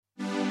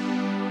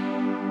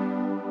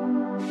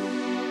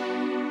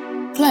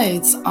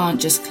Clothes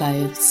aren't just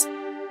clothes.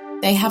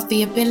 They have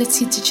the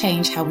ability to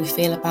change how we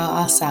feel about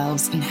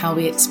ourselves and how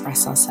we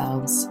express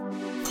ourselves.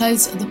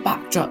 Clothes are the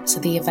backdrop to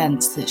the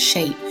events that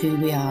shape who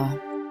we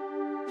are.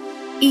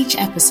 Each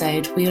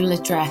episode, we will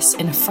address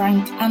in a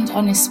frank and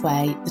honest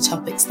way the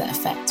topics that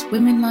affect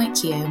women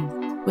like you,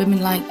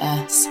 women like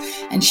us,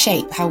 and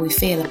shape how we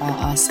feel about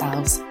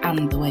ourselves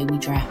and the way we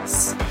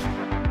dress.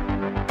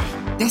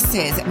 This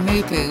is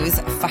Mubu's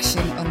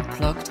Fashion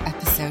Unplugged,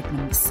 episode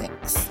number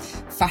 6.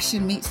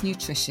 Fashion meets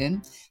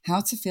nutrition, how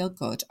to feel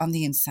good on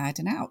the inside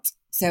and out.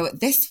 So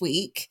this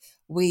week,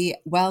 we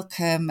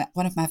welcome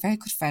one of my very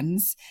good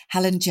friends,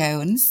 Helen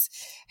Jones,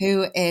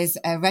 who is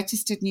a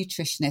registered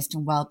nutritionist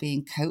and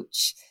wellbeing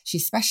coach. She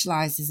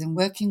specialises in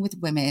working with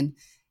women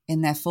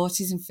in their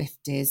 40s and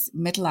 50s,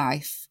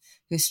 midlife,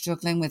 who are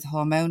struggling with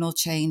hormonal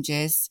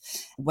changes,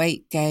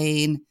 weight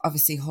gain,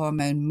 obviously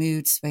hormone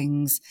mood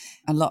swings,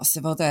 and lots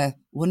of other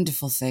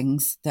wonderful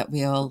things that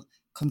we all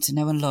come to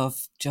know and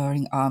love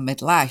during our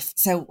midlife.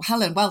 So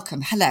Helen,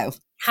 welcome. Hello.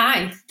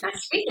 Hi, nice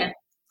to be here.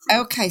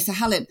 Okay, so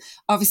Helen,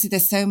 obviously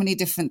there's so many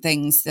different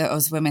things that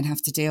us women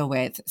have to deal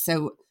with.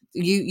 So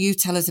you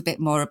tell us a bit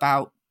more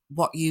about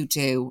what you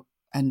do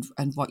and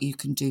what you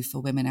can do for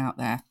women out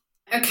there.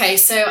 Okay,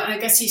 so I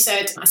guess you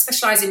said I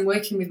specialise in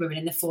working with women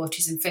in the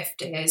 40s and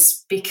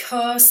 50s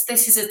because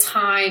this is a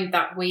time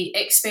that we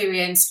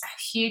experience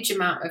a huge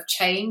amount of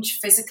change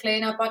physically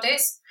in our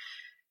bodies.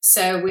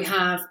 So we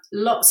have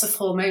lots of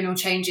hormonal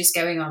changes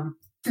going on,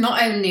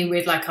 not only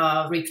with like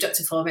our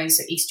reproductive hormones,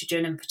 so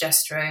estrogen and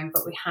progesterone,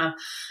 but we have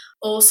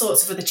all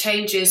sorts of other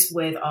changes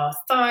with our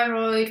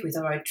thyroid, with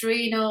our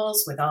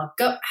adrenals, with our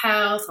gut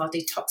health, our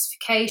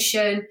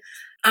detoxification.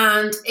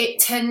 And it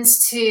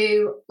tends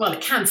to, well, it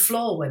can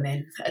floor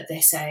women at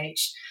this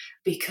age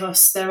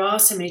because there are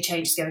so many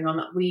changes going on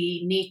that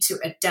we need to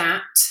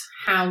adapt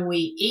how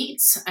we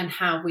eat and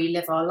how we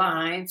live our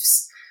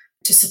lives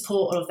to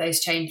support all of those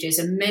changes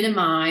and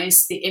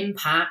minimise the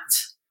impact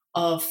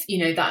of,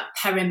 that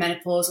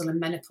perimenopausal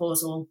and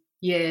menopausal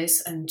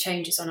years and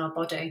changes on our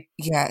body.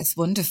 Yeah, it's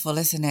wonderful,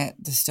 isn't it?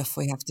 The stuff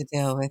we have to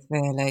deal with,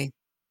 really.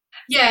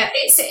 Yeah,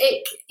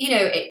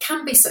 it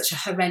can be such a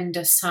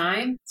horrendous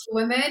time for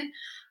women.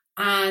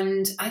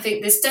 And I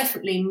think there's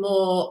definitely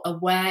more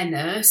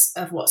awareness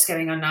of what's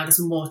going on now. There's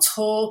more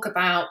talk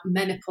about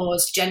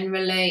menopause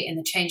generally and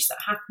the changes that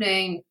are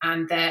happening.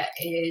 And there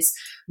is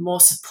more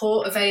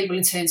support available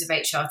in terms of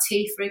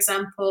HRT, for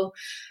example.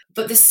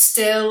 But there's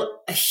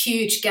still a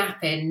huge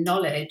gap in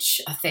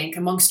knowledge, I think,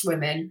 amongst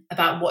women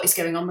about what is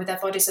going on with their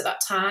bodies at that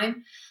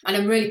time. And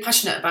I'm really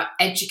passionate about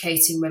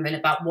educating women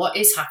about what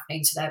is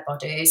happening to their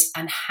bodies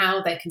and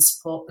how they can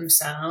support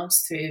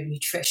themselves through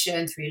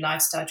nutrition, through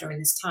lifestyle during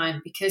this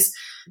time, because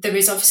there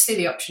is obviously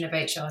the option of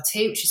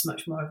HRT, which is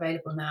much more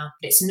available now,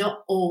 but it's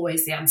not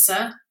always the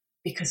answer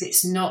because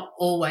it's not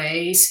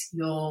always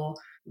your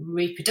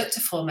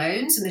reproductive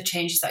hormones and the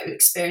changes that you're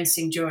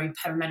experiencing during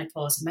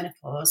perimenopause and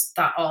menopause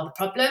that are the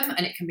problem,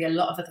 and it can be a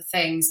lot of other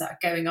things that are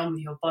going on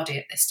with your body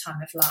at this time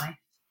of life.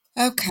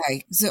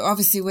 Okay, so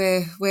obviously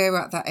we're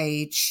at that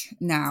age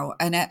now,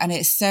 and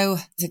it's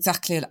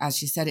exactly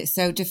as you said, it's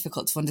so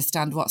difficult to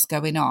understand what's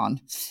going on,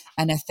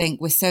 and I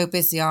think we're so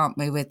busy, aren't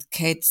we, with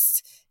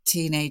kids,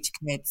 teenage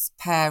kids,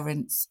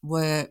 parents,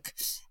 work,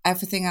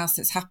 everything else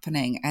that's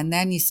happening, and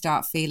then you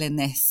start feeling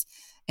this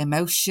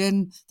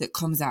emotion that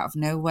comes out of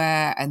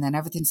nowhere, and then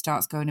everything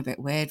starts going a bit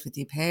weird with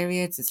your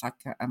periods. It's like,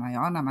 am I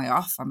on? Am I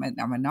off? Am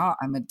I not?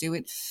 Am I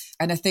doing?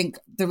 And I think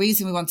the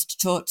reason we wanted to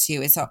talk to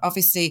you is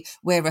obviously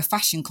we're a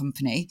fashion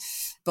company,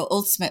 but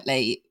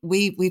ultimately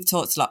we've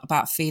talked a lot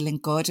about feeling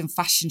good, and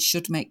fashion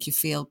should make you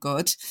feel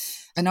good.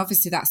 And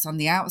obviously that's on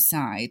the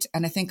outside.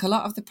 And I think a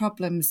lot of the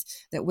problems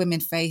that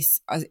women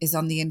face is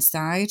on the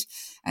inside.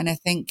 And I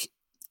think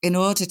in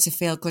order to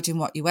feel good in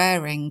what you're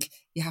wearing,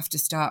 you have to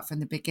start from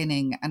the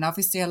beginning. And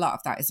obviously a lot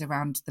of that is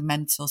around the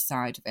mental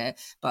side of it,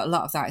 but a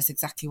lot of that is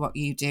exactly what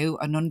you do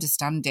and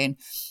understanding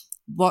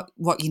what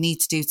you need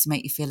to do to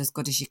make you feel as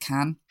good as you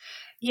can.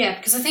 Yeah,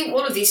 because I think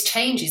all of these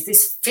changes,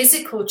 these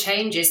physical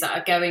changes that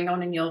are going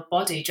on in your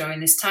body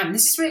during this time,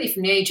 this is really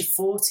from the age of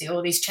 40,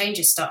 all these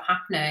changes start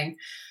happening.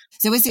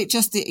 So is it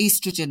just the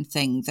estrogen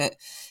thing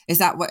is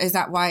that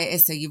why it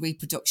is? So your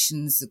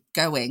reproduction's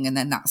going and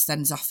then that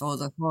sends off all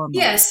the hormones?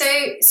 Yeah,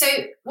 so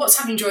what's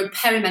happening during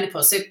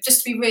perimenopause? So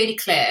just to be really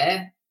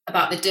clear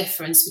about the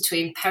difference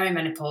between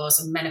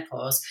perimenopause and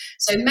menopause.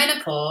 So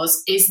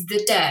menopause is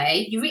the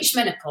day, you reach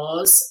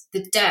menopause,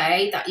 the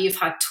day that you've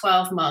had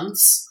 12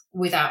 months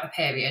without a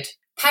period.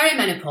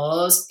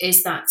 Perimenopause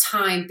is that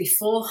time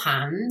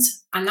beforehand,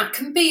 and that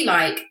can be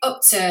like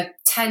up to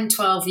 10,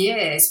 12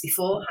 years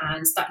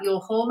beforehand, that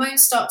your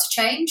hormones start to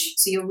change.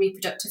 So your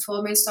reproductive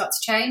hormones start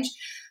to change.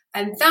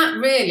 And that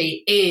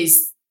really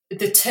is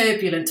the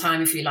turbulent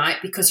time, if you like,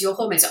 because your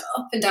hormones are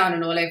up and down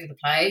and all over the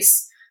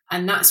place.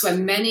 And that's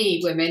when many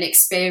women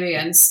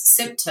experience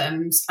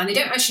symptoms and they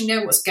don't actually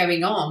know what's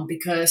going on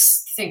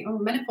because they think, oh,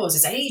 menopause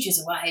is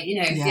ages away.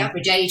 The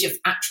average age of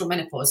actual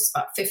menopause is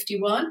about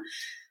 51.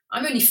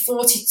 I'm only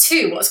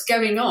 42. What's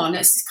going on? I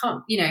just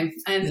can't,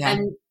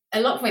 and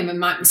a lot of women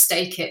might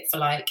mistake it for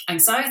like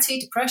anxiety,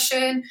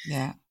 depression,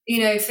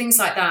 things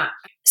like that.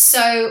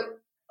 So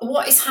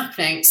what is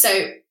happening?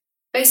 So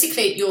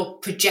basically your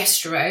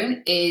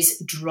progesterone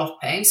is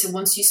dropping. So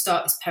once you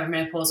start this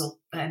perimenopausal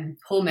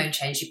hormone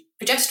change, your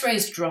progesterone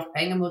is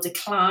dropping and will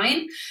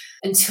decline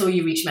until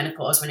you reach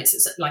menopause, when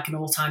it's like an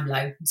all-time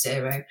low,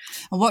 0.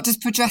 And what does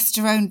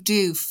progesterone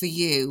do for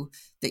you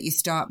that you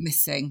start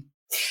missing?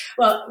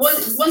 Well,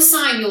 one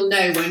sign you'll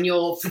know when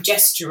your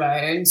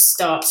progesterone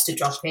starts to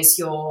drop is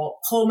your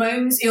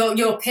hormones,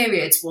 your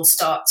periods will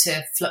start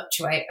to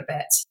fluctuate a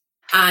bit.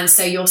 And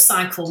so your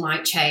cycle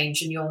might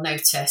change, and you'll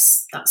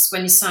notice that's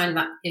when you sign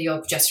that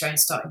your progesterone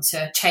is starting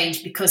to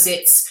change, because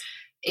it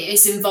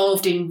is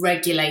involved in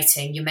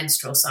regulating your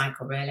menstrual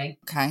cycle, really.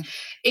 Okay.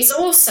 It's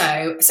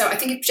also, so I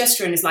think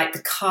progesterone is like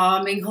the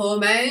calming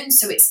hormone.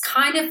 So it's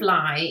kind of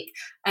like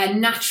a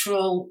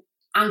natural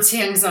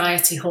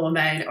anti-anxiety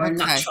hormone or a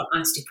natural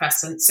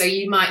antidepressant. So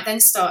you might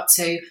then start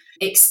to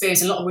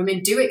experience, a lot of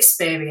women do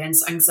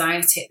experience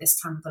anxiety at this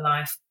time of their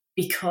life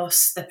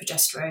because the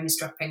progesterone is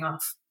dropping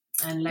off,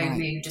 and low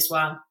mood as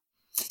well.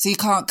 So you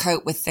can't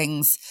cope with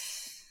things.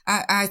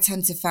 I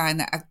tend to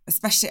find that,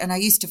 especially, and I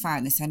used to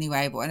find this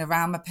anyway, but when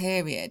around my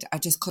period, I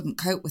just couldn't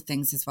cope with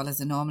things as well as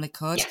I normally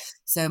could. Yeah.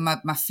 So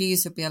my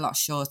fuse would be a lot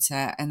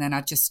shorter, and then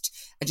I just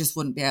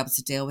wouldn't be able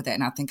to deal with it.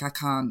 And I think I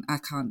can't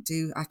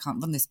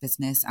run this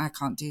business. I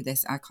can't do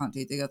this. I can't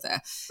do the other.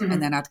 Mm-hmm.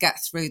 And then I'd get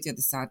through the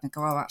other side and I'd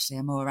go, oh, actually,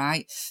 I'm all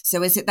right.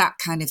 So is it that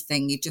kind of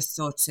thing? You just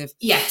sort of...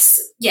 Yes.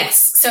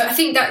 So I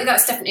think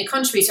that's definitely a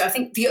contributor. I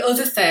think the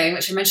other thing,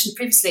 which I mentioned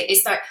previously,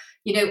 is that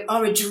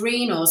our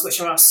adrenals,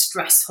 which are our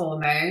stress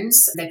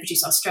hormones, they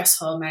produce our stress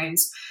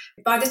hormones.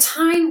 By the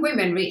time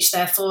women reach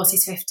their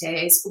 40s,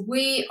 50s,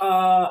 we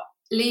are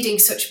leading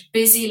such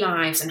busy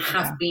lives and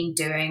have been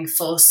doing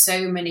for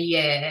so many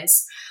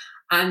years.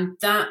 And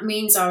that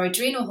means our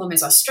adrenal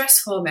hormones, our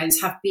stress hormones,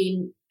 have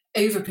been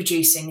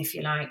overproducing, if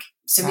you like.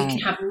 So we can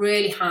have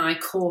really high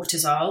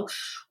cortisol,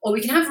 or we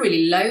can have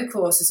really low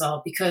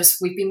cortisol,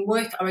 because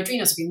our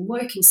adrenals have been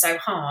working so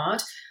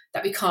hard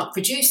that we can't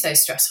produce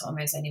those stress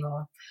hormones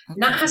anymore. Okay.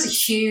 And that has a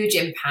huge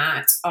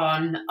impact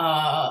on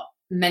our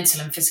mental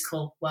and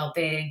physical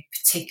well-being,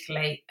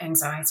 particularly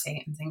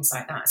anxiety and things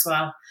like that as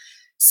well.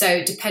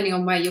 So depending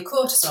on where your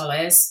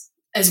cortisol is,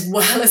 as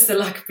well as the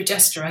lack of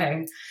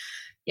progesterone,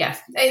 and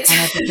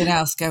everything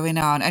else going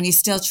on, and you're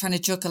still trying to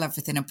juggle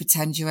everything and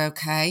pretend you're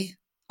okay,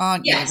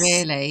 aren't you?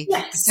 Really?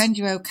 Yes. Pretend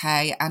you're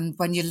okay, and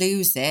when you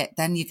lose it,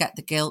 then you get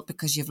the guilt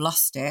because you've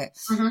lost it,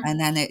 and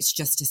then it's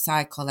just a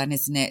cycle, then,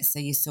 isn't it? So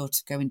you're sort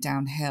of going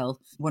downhill,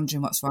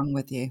 wondering what's wrong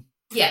with you.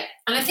 Yeah,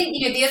 and I think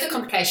the other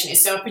complication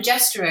is, so our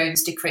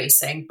progesterone's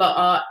decreasing, but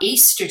our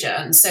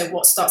estrogen. So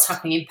what starts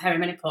happening in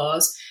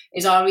perimenopause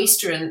is our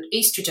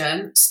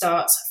estrogen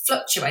starts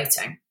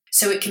fluctuating.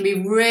 So it can be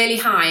really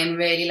high and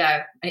really low,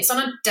 and it's on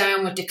a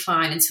downward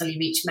decline until you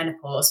reach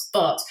menopause.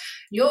 But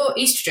your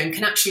estrogen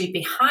can actually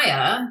be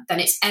higher than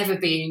it's ever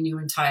been in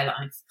your entire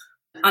life.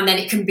 And then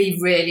it can be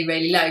really,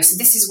 really low. So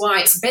this is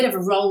why it's a bit of a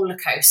roller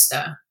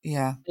coaster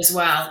as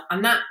well.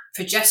 And that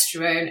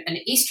progesterone and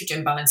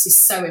estrogen balance is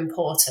so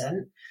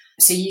important.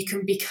 So you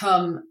can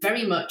become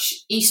very much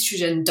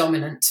estrogen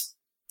dominant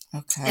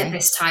at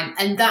this time.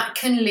 And that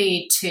can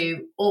lead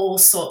to all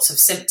sorts of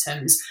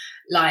symptoms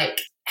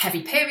like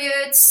heavy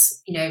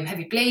periods,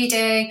 heavy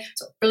bleeding,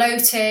 sort of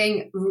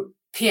bloating,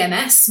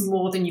 PMS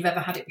more than you've ever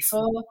had it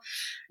before,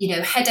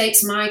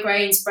 headaches,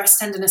 migraines, breast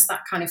tenderness,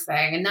 that kind of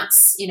thing. And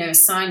that's, a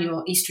sign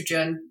your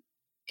estrogen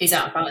is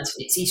out of balance.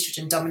 It's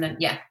estrogen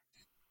dominant. Yeah.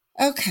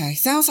 Okay.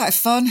 Sounds like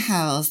fun,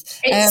 Hels.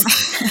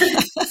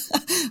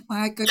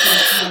 My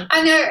goodness.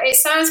 I know, it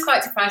sounds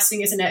quite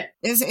depressing, isn't it?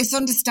 It's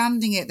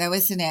understanding it though,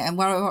 isn't it? And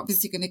we're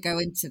obviously going to go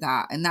into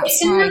that. And that's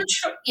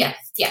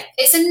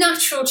it's a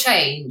natural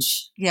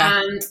change. Yeah.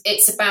 And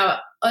it's about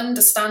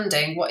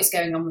understanding what is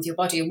going on with your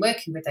body and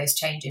working with those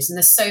changes. And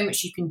there's so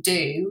much you can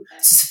do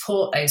to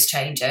support those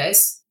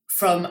changes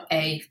from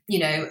a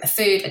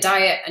food, a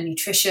diet, a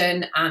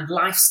nutrition and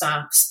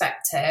lifestyle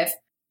perspective.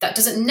 That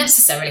doesn't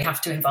necessarily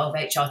have to involve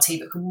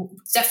HRT, but can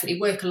definitely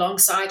work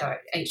alongside our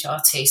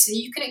HRT. So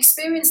you can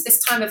experience this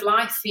time of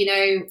life,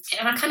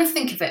 and I kind of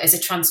think of it as a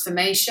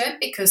transformation,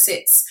 because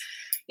it's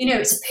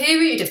a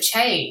period of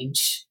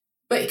change,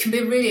 but it can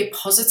be really a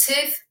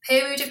positive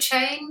period of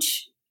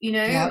change, and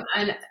I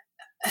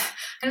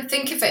kind of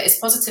think of it as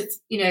positive.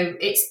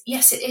 It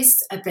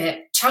is a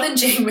bit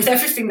challenging with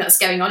everything that's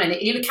going on in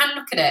it. You can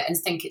look at it and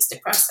think it's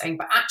depressing,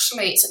 but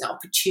actually it's an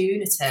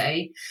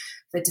opportunity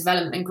for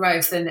development and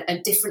growth and a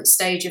different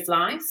stage of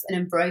life, and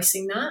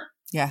embracing that.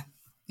 Yeah.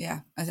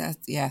 I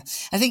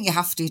think you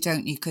have to,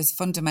 don't you? Because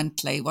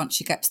fundamentally, once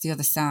you get to the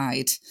other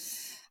side,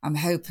 I'm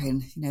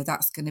hoping,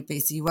 that's going to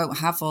be, so you won't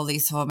have all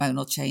these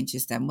hormonal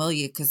changes then, will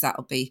you? Because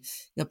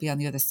you'll be on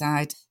the other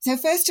side. So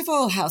first of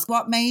all, Hels,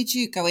 what made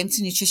you go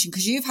into nutrition?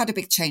 Because you've had a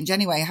big change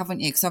anyway, haven't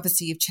you? Because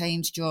obviously you've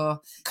changed your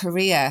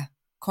career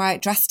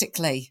quite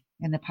drastically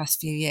in the past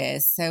few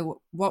years.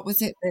 So what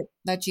was it that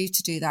led you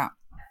to do that?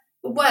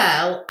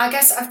 Well, I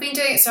guess I've been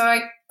doing it. So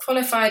I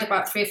qualified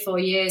about 3 or 4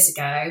 years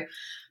ago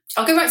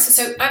I'll go back to,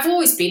 so I've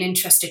always been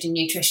interested in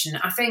nutrition.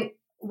 I think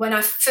when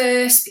I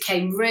first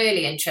became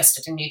really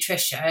interested in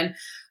nutrition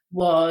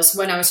was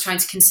when I was trying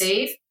to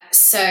conceive.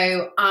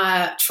 So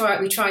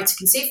we tried to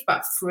conceive for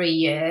about 3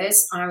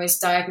 years. I was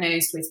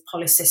diagnosed with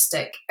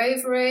polycystic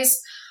ovaries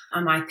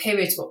and my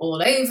periods were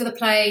all over the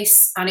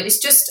place. And it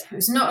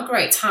was not a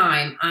great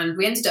time. And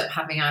we ended up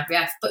having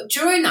IVF. But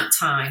during that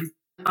time,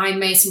 I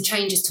made some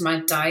changes to my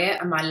diet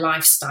and my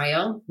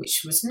lifestyle,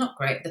 which was not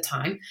great at the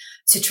time,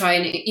 to try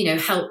and,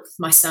 help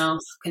myself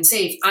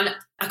conceive. And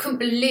I couldn't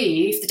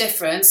believe the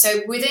difference.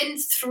 So within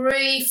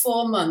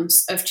 3-4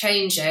 months of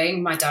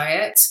changing my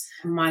diet,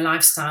 my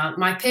lifestyle,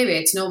 my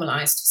periods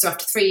normalised. So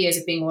after 3 years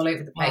of being all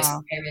over the place, wow,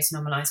 my periods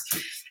normalised.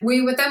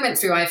 We then went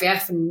through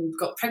IVF and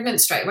got pregnant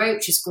straight away,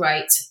 which is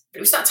great. But it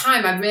was that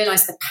time I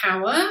realised the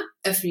power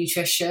of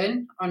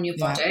nutrition on your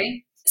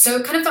body.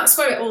 So kind of that's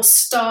where it all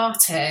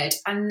started.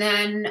 And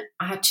then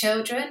I had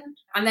children.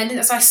 And then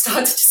as I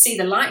started to see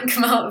the light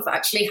come out of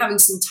actually having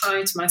some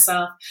time to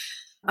myself,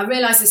 I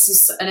realised this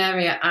is an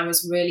area I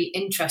was really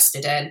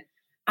interested in.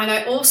 And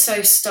I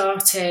also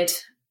started,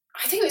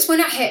 I think it was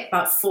when I hit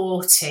about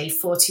 40,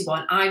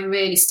 41, I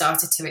really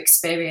started to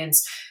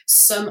experience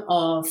some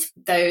of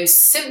those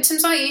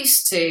symptoms I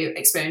used to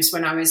experience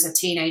when I was a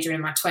teenager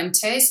in my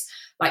 20s,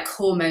 like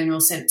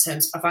hormonal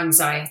symptoms of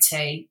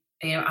anxiety.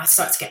 I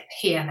started to get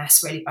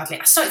PMS really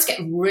badly. I started to get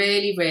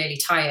really, really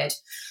tired.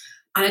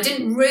 And I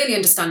didn't really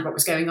understand what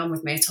was going on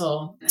with me at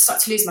all. I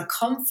started to lose my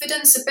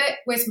confidence a bit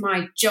with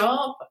my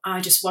job. I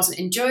just wasn't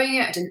enjoying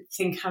it. I didn't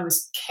think I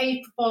was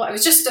capable. I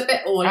was just a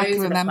bit all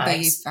over the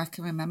place. I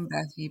can remember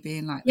you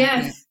being like that.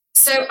 Yeah.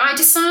 So I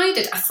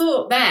decided, I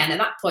thought then at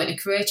that point a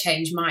career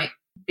change might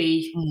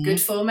be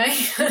good for me.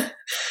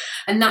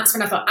 And that's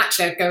when I thought,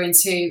 actually, I'd go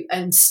into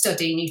and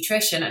study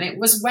nutrition. And it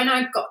was when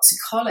I got to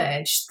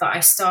college that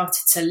I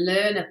started to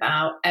learn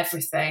about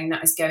everything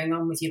that is going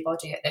on with your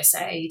body at this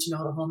age and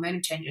all the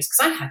hormonal changes.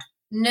 Because I had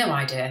no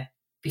idea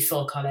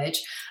before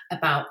college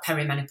about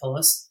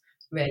perimenopause,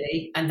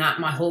 really, and that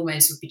my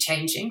hormones would be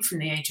changing from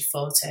the age of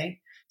 40.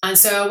 And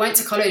so I went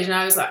to college and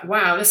I was like,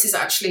 wow, this is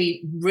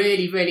actually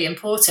really, really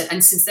important.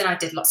 And since then I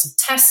did lots of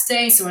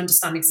testing to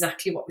understand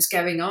exactly what was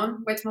going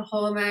on with my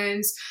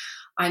hormones.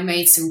 I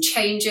made some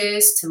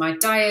changes to my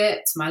diet,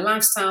 to my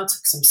lifestyle,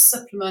 took some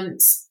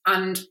supplements,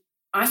 and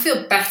I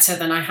feel better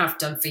than I have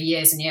done for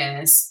years and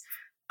years.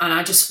 And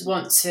I just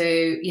want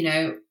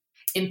to,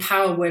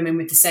 empower women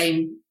with the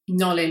same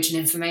knowledge and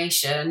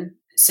information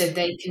so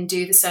they can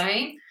do the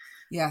same.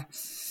 Yeah,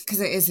 because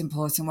it is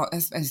important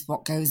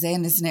what goes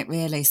in, isn't it,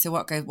 really? So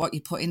what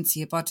you put into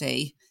your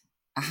body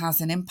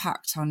has an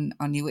impact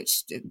on you,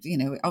 which,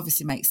 it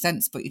obviously makes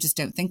sense, but you just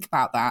don't think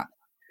about that.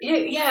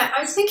 Yeah,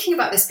 I was thinking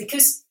about this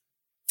because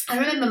I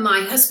remember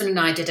my husband and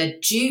I did a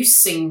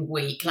juicing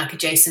week, like a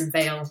Jason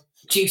Vale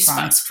juice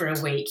fast for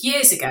a week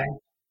years ago.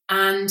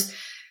 And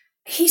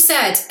he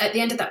said at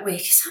the end of that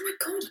week, he said, oh my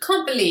God, I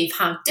can't believe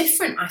how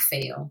different I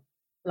feel,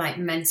 like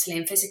mentally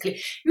and physically.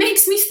 It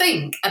makes me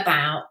think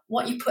about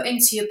what you put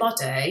into your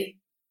body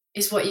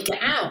is what you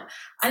get out.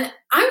 And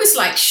I was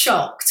like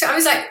shocked. I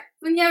was like,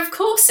 well, yeah, of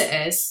course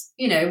it is.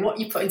 What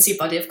you put into your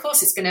body, of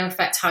course it's going to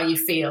affect how you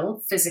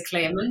feel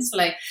physically and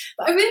mentally.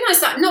 But I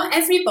realised that not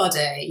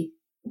everybody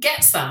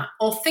gets that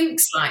or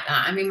thinks like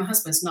that. I mean, my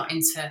husband's not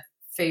into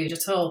food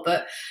at all,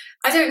 but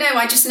I don't know,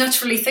 I just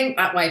naturally think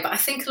that way. But I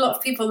think a lot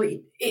of people,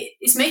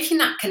 it's making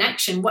that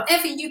connection.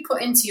 Whatever you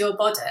put into your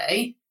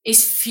body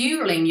is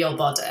fueling your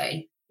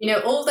body.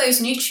 All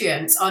those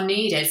nutrients are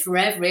needed for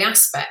every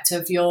aspect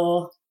of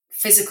your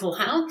physical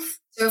health.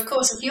 So of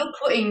course, if you're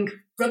putting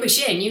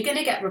rubbish in, you're going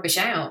to get rubbish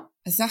out.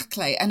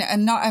 Exactly.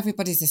 And not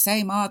everybody's the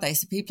same, are they?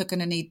 So people are going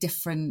to need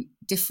different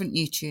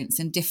nutrients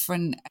and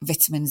different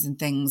vitamins and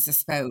things, I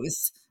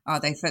suppose, are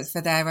they,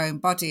 for their own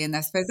body? And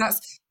I suppose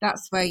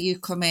that's where you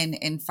come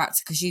in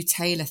fact, because you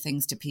tailor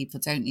things to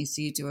people, don't you?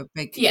 So you do a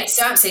big... Yes,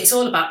 so absolutely. It's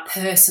all about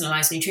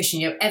personalised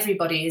nutrition.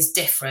 Everybody is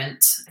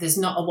different. There's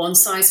not a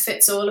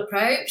one-size-fits-all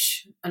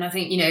approach. And I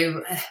think,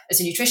 as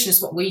a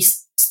nutritionist, what we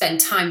spend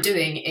time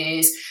doing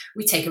is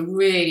we take a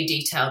really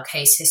detailed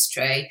case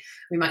history.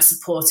 We might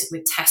support it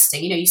with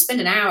testing. You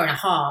spend an hour and a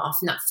half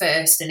in that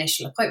first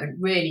initial appointment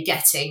really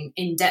getting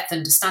in-depth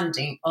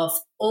understanding of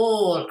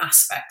all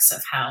aspects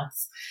of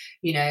health,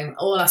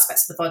 all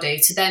aspects of the body,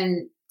 to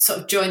then sort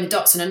of join the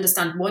dots and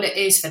understand what it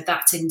is for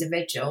that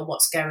individual,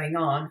 what's going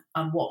on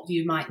and what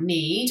you might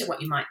need, what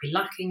you might be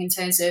lacking in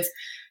terms of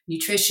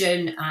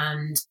nutrition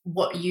and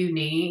what you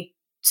need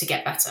to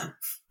get better.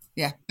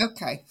 Yeah,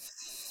 okay.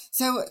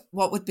 So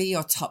what would be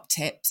your top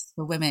tips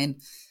for women?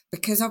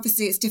 Because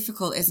obviously it's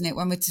difficult, isn't it,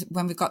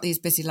 when we've got these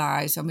busy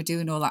lives, when we're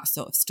doing all that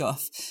sort of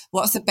stuff.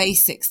 What's the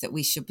basics that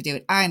we should be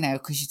doing? I know,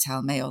 because you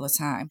tell me all the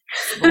time.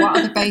 But what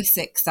are the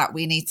basics that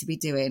we need to be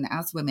doing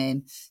as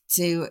women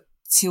to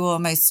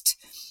almost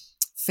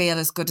feel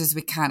as good as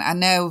we can? I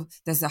know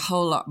there's a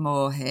whole lot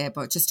more here,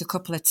 but just a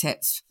couple of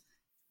tips.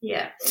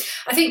 Yeah,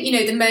 I think,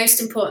 the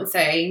most important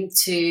thing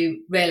to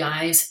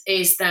realise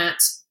is that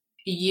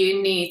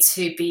you need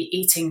to be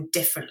eating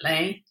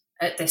differently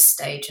at this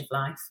stage of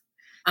life.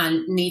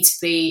 And need to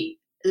be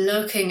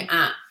looking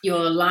at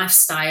your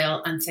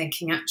lifestyle and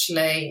thinking,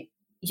 actually,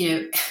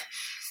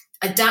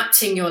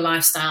 adapting your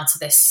lifestyle to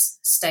this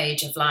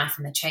stage of life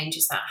and the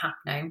changes that are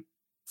happening.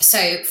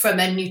 So from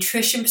a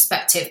nutrition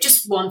perspective,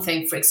 just one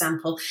thing, for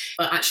example,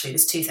 well, actually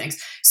there's two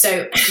things.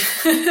 So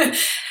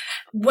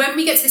when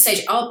we get to this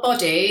stage, our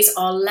bodies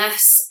are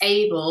less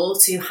able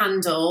to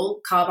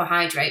handle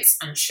carbohydrates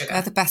and sugar.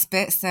 They're the best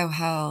bits, though,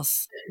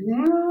 Hells.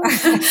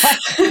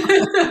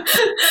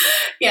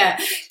 Yeah.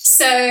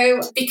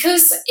 So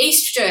because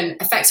estrogen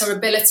affects our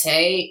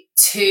ability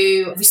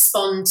to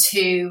respond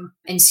to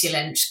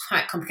insulin, which is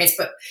quite complicated,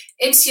 but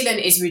insulin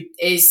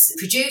is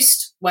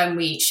produced when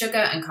we eat sugar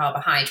and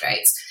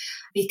carbohydrates.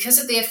 Because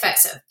of the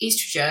effects of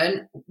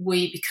estrogen,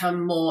 we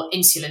become more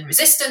insulin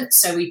resistant,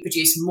 so we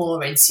produce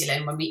more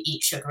insulin when we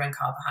eat sugar and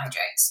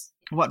carbohydrates.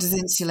 What does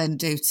insulin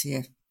do to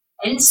you?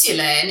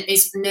 Insulin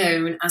is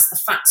known as the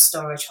fat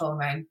storage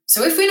hormone.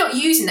 So if we're not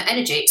using the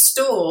energy, it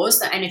stores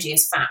that energy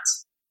as fat.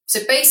 So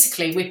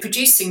basically, we're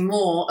producing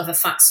more of a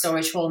fat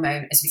storage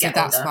hormone as we get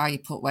older. So that's why you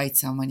put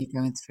weight on when you're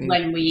going through.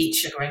 When we eat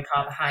sugar and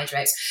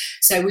carbohydrates.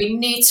 So we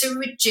need to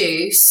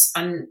reduce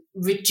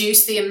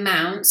the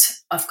amount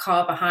of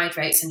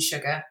carbohydrates and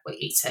sugar we're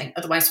eating.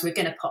 Otherwise, we're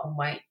going to put on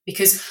weight.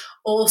 Because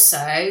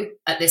also,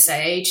 at this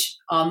age,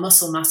 our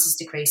muscle mass is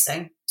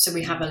decreasing. So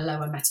we have a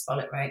lower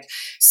metabolic rate.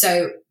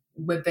 So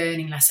we're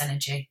burning less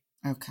energy.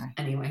 Okay.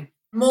 Anyway.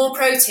 More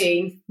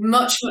protein,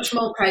 much, much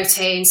more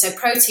protein. So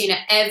protein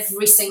at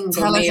every single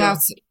Tell meal.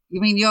 Us you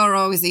mean you're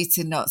always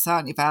eating nuts,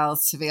 aren't you,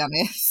 Bells, to be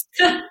honest?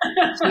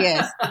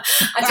 Yes.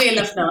 I do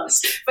love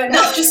nuts, but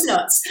not just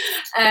nuts.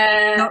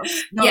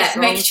 Nuts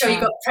making sure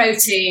you've got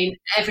protein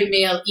every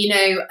meal.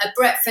 A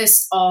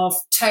breakfast of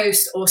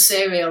toast or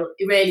cereal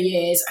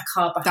really is a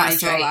carbohydrate.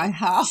 That's all I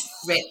have.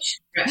 Rich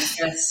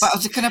breakfast. But I'm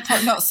just going to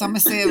put nuts on my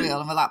cereal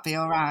and will that be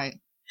all right?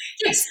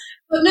 Yes.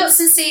 Put nuts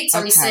and seeds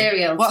on your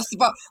cereal.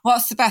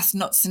 What's the best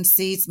nuts and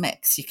seeds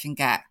mix you can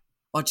get?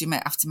 Or do you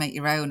have to make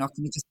your own, or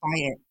can you just buy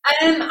it?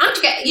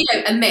 I'd get,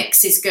 a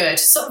mix is good.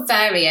 Sort of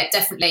vary it,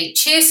 definitely.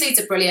 Chia seeds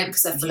are brilliant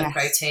because they're full of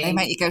protein. They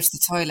make you go to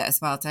the toilet as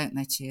well, don't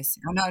they, chia seeds?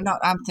 Oh, no,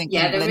 I'm thinking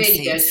of they're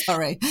really good.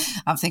 Sorry,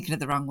 I'm thinking of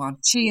the wrong one.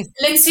 Chia.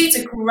 Linseeds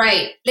are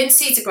great.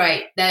 Linseeds are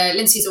great. They're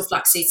linseeds or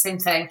flax seeds, same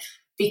thing.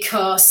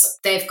 Because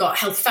they've got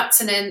healthy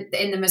fats in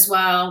them as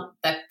well.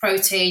 They're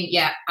protein,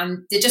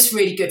 and they're just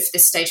really good for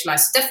this stage of life.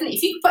 So definitely,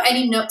 if you can put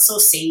any nuts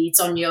or seeds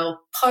on your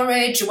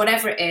porridge or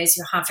whatever it is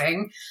you're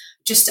having,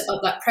 just to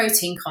up that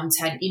protein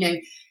content.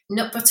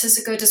 Nut butters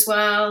are good as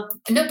well.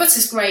 Nut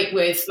butter's great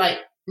with like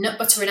nut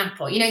butter and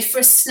apple, for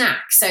a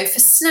snack. So for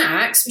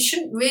snacks, we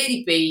shouldn't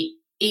really be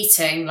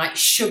eating like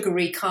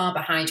sugary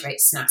carbohydrate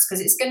snacks because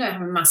it's going to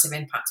have a massive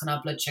impact on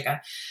our blood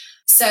sugar.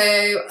 So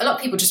a lot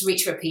of people just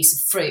reach for a piece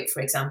of fruit,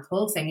 for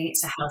example, thinking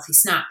it's a healthy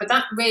snack, but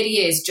that really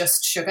is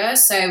just sugar.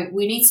 So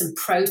we need some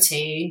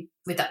protein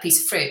with that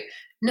piece of fruit.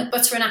 Nut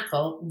butter and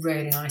apple,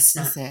 really nice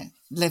snack. That's it.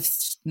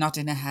 Liv's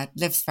nodding her head.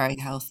 Liv's very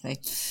healthy.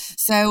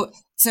 So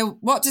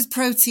what does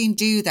protein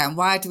do then?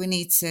 Why do we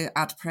need to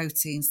add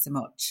protein so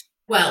much?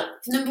 Well,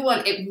 number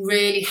one, it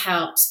really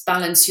helps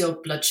balance your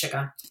blood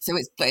sugar. So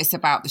it's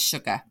about the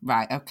sugar,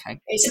 right?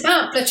 Okay. It's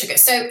about blood sugar.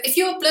 So if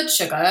your blood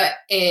sugar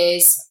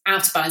is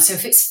out of balance, so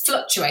if it's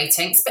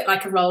fluctuating, it's a bit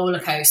like a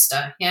roller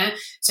coaster, yeah?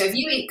 So if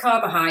you eat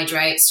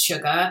carbohydrates,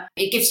 sugar,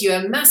 it gives you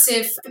a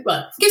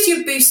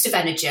boost of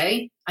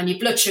energy and your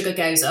blood sugar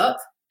goes up,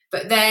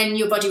 but then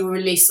your body will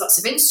release lots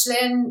of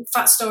insulin,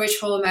 fat storage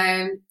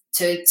hormone,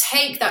 to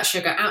take that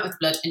sugar out of the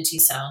blood into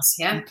your cells,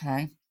 yeah?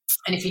 Okay.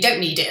 And if you don't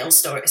need it, it'll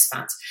store it as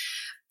fat.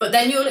 But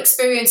then you'll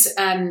experience,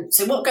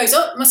 so what goes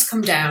up must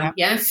come down,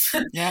 yeah?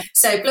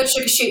 So blood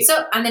sugar shoots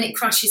up and then it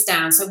crashes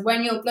down. So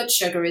when your blood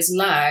sugar is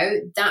low,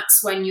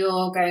 that's when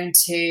you're going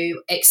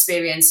to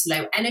experience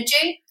low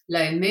energy,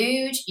 low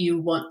mood. You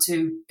want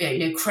to,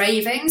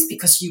 cravings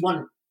because you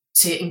want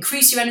to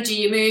increase your energy,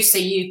 your mood. So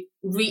you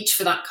reach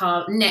for that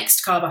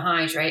next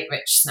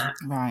carbohydrate-rich snack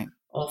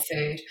or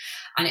food.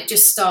 And it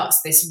just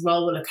starts this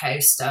roller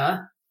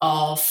coaster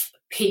of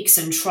peaks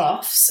and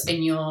troughs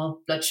in your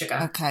blood sugar.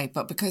 Okay,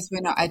 but because we're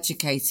not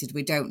educated,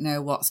 we don't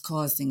know what's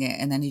causing it,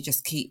 and then you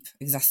just keep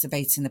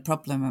exacerbating the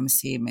problem, I'm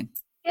assuming.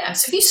 Yeah,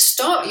 so if you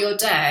start your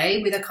day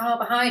with a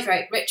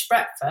carbohydrate-rich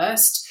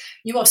breakfast,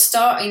 you are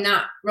starting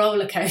that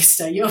roller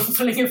coaster. You're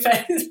pulling your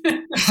face.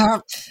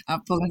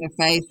 I'm pulling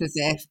a face as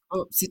if,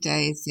 oopsie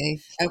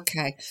daisy.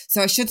 Okay,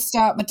 so I should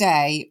start my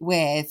day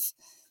with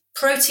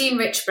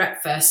protein-rich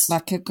breakfast.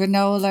 Like a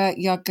granola,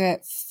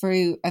 yogurt,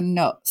 fruit and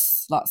nuts.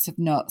 Lots of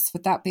nuts.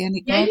 Would that be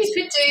any good? Yeah, you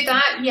could do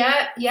that.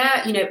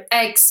 Yeah.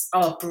 Eggs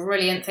are a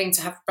brilliant thing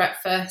to have for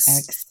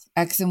breakfast.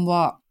 Eggs and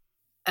what?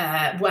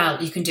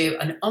 Well, you can do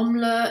an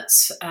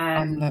omelette.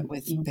 Omelette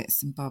with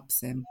bits and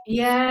bobs in.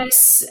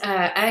 Yes.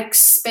 Eggs,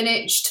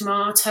 spinach,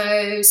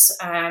 tomatoes.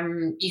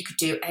 You could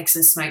do eggs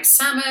and smoked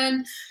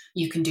salmon.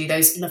 You can do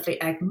those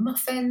lovely egg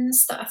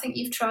muffins that I think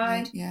you've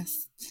tried.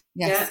 Yes,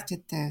 I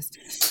did those.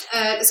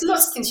 There's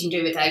lots of things you can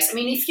do with eggs. I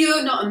mean, if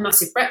you're not a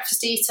massive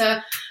breakfast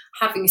eater,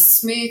 having a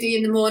smoothie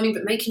in the morning,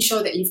 but making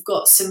sure that you've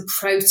got some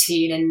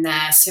protein in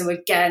there. So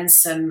again,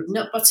 some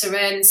nut butter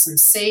in, some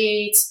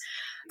seeds,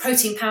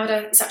 protein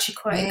powder is actually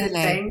quite a good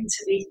thing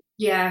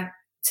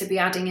to be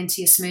adding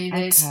into your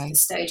smoothies at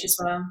this stage as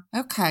well.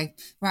 Okay,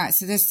 right.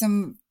 So there's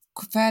some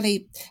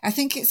fairly, I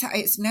think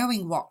it's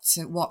knowing what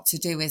to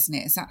do, isn't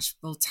it? It's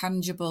actual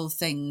tangible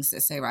things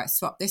that say, right,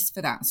 swap this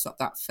for that, swap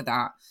that for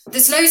that.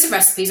 There's loads of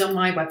recipes on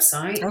my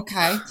website.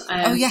 Okay.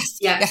 Yes.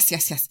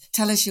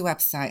 Tell us your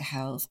website,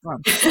 Hel.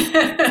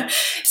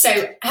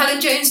 So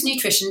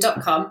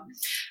helenjonesnutrition.com.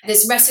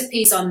 There's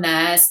recipes on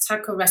there,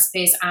 tackle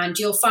recipes, and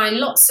you'll find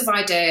lots of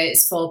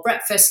ideas for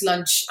breakfast,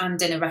 lunch and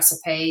dinner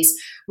recipes,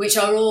 which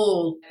are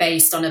all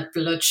based on a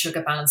blood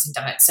sugar balancing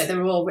diet. So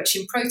they're all rich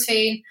in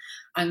protein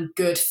and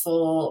good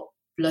for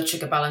blood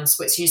sugar balance,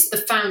 which is the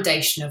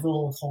foundation of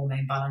all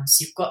hormone balance.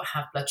 You've got to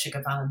have blood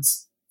sugar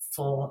balance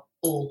for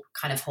all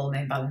kind of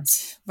hormone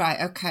balance. Right,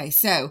 okay.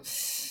 So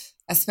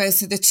I suppose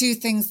the two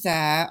things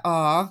there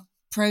are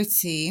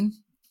protein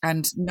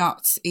and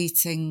not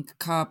eating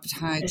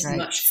carbohydrates. As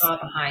much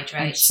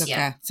carbohydrates, sugar.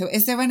 Yeah. So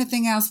is there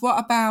anything else?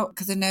 What about,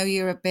 because I know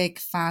you're a big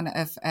fan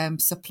of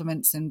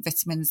supplements and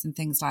vitamins and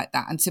things like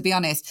that. And to be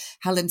honest,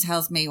 Helen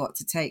tells me what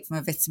to take from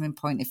a vitamin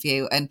point of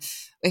view. And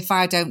if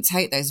I don't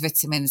take those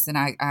vitamins, then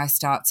I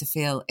start to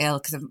feel ill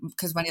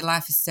because when your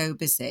life is so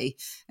busy,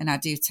 and I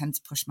do tend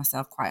to push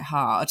myself quite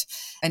hard.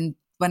 And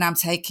when I'm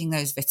taking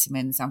those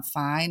vitamins, I'm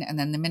fine. And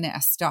then the minute I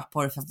stop,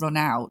 or if I've run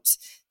out,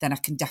 then I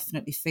can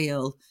definitely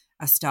feel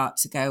I start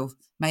to go,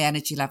 my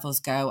energy levels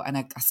go, and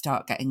I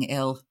start getting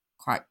ill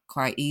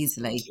quite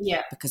easily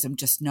because I've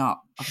not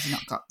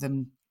got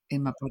them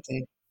in my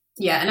body.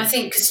 Yeah, and I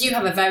think because you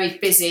have a very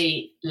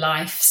busy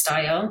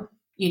lifestyle,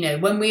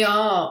 when we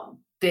are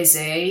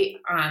busy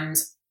and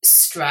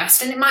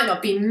stressed, and it might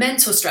not be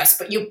mental stress,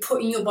 but you're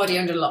putting your body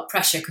under a lot of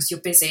pressure because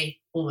you're busy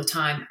all the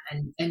time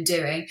and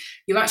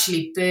you're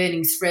actually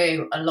burning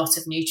through a lot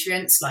of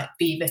nutrients like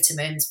B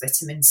vitamins,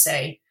 vitamin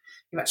C.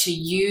 You're actually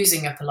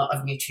using up a lot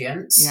of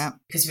nutrients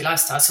because of your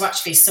lifestyle. So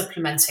actually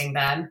supplementing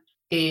them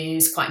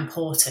is quite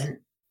important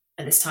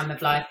at this time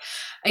of life.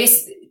 I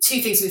guess two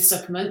things with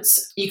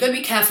supplements. You've got to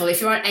be careful if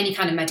you're on any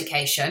kind of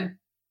medication,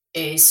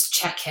 is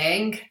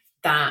checking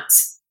that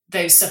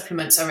those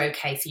supplements are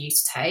okay for you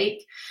to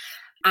take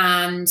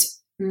and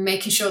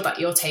making sure that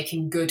you're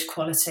taking good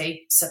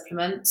quality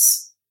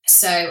supplements.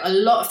 So a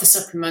lot of the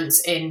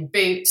supplements in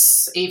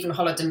Boots, even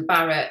Holland &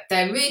 Barrett,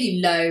 they're really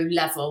low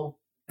level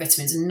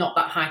vitamins and not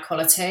that high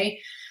quality.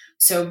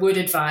 So I would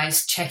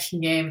advise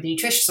checking in with the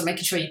nutritionist, so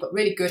making sure you've got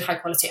really good high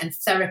quality and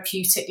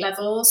therapeutic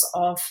levels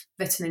of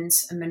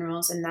vitamins and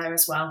minerals in there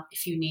as well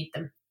if you need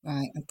them.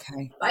 Right,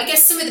 okay. But I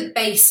guess some of the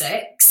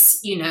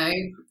basics,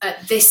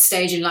 at this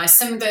stage in life,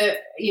 some of the,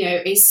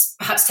 is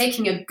perhaps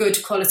taking a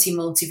good quality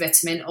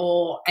multivitamin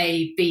or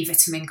a B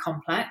vitamin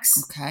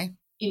complex. Okay.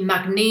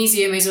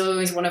 Magnesium is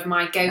always one of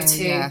my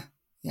go-to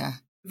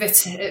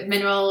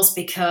minerals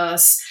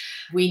because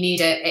we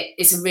need it.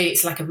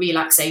 It's like a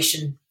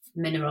relaxation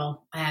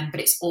mineral, but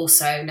it's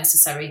also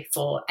necessary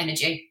for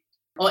energy.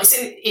 Or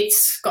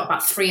it's got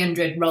about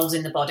 300 roles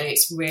in the body.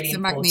 It's really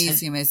important.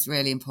 Magnesium is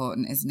really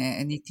important, isn't it?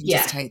 And you can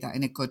just take that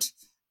in a good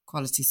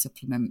quality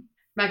supplement.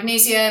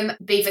 Magnesium,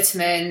 B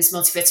vitamins,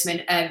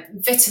 multivitamin,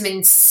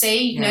 vitamin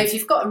C. If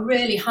you've got a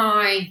really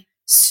high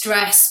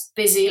stress,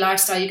 busy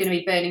lifestyle, you're going to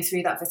be burning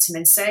through that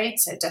vitamin C.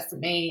 So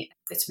definitely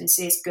vitamin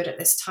C is good at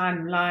this time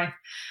in life.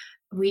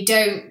 We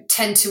don't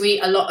tend to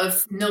eat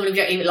normally we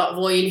don't eat a lot of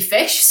oily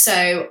fish.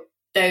 So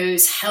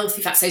those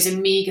healthy fats, those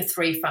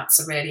omega-3 fats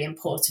are really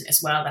important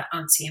as well. They're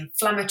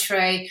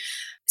anti-inflammatory.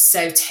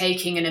 So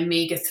taking an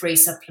omega-3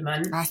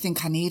 supplement. I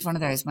think I need one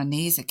of those. My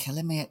knees are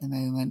killing me at the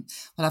moment.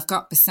 Well, I've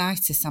got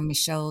bursitis on my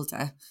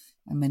shoulder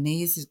and my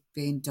knees are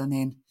being done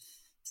in.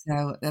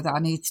 So I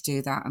need to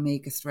do that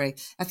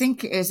omega-3. I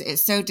think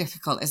it's so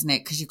difficult, isn't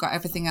it? Because you've got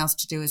everything else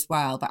to do as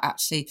well. But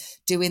actually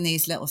doing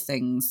these little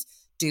things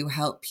do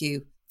help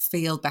you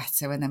feel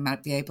better and then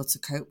might be able to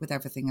cope with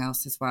everything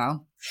else as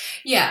well.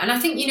 Yeah, and I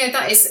think,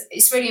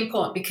 it's really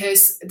important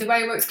because the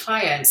way I work with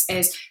clients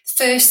is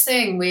first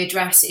thing we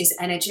address is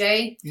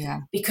energy.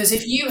 Yeah. Because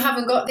if you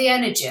haven't got the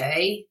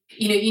energy,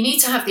 you need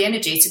to have the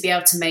energy to be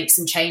able to make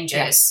some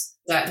changes.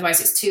 Yeah.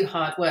 Otherwise it's too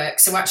hard work.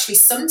 So actually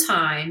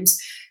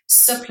sometimes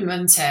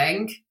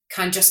supplementing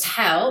can just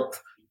help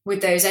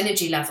with those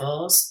energy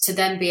levels to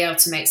then be able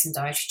to make some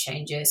dietary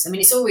changes. I mean,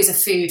 it's always a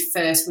food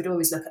first. We'd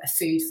always look at a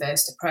food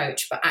first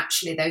approach, but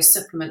actually those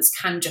supplements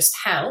can just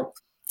help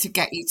to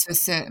get you to a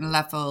certain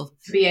level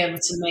to be able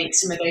to make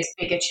some of those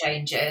bigger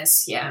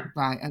changes. Yeah.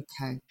 Right.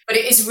 Okay. But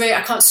it is really,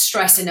 I can't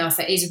stress enough,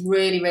 it is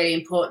really, really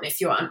important if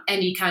you're on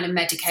any kind of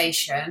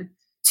medication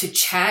to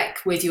check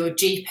with your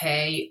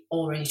GP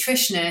or a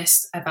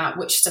nutritionist about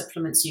which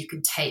supplements you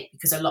can take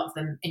because a lot of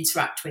them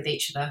interact with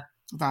each other.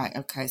 Right,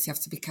 okay, so you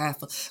have to be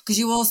careful because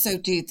you also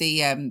do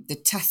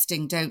the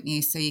testing, don't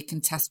you? So you can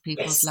test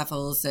people's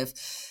levels of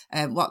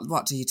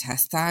What do you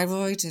test?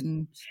 Thyroid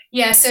and...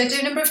 Yeah, so do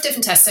a number of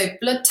different tests. So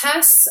blood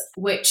tests,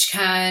 which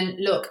can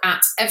look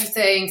at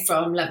everything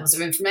from levels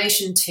of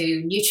inflammation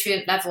to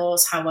nutrient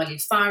levels, how well your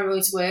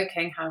thyroid's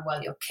working, how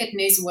well your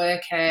kidneys are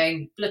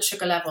working, blood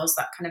sugar levels,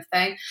 that kind of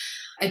thing.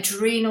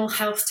 Adrenal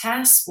health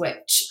tests,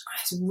 which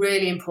is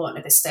really important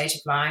at this stage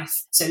of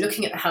life. So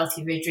looking at the health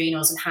of your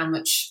adrenals and how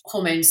much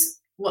hormones,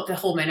 what the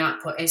hormone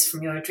output is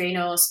from your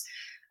adrenals.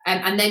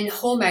 And then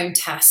hormone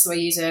tests. So I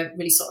use a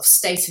really sort of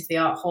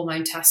state-of-the-art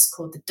hormone test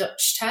called the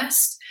Dutch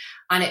test.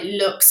 And it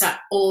looks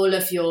at all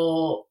of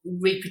your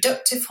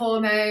reproductive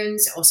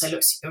hormones. It also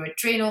looks at your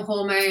adrenal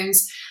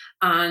hormones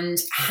and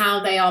how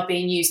they are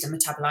being used and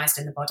metabolized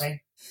in the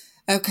body.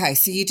 Okay,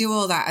 so you do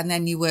all that and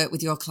then you work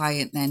with your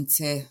client then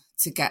to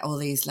get all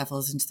these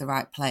levels into the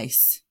right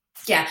place.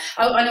 Yeah,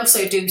 and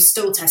also do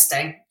stool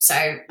testing.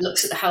 So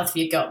looks at the health of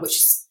your gut, which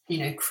is,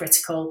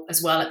 critical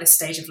as well at this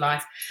stage of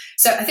life.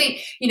 So I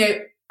think,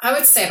 I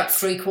would say about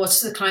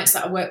 3/4 of the clients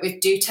that I work with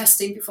do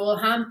testing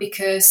beforehand,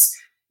 because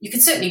you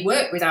can certainly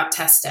work without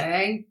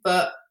testing,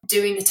 but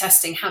doing the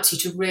testing helps you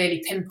to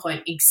really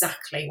pinpoint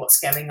exactly what's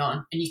going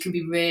on, and you can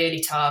be really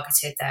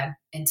targeted then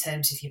in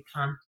terms of your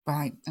plan.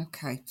 Right.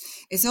 Okay.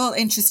 It's all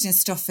interesting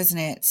stuff, isn't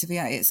it? To be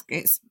honest,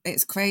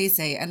 it's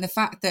crazy, and the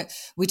fact that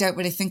we don't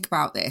really think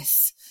about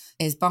this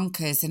is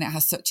bonkers, and it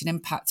has such an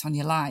impact on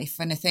your life.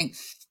 And I think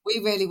we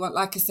really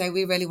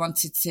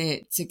wanted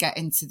to get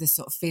into the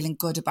sort of feeling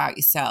good about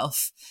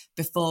yourself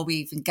before we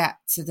even get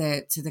to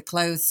the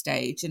clothes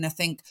stage. And I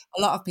think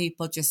a lot of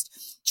people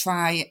just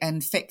try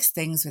and fix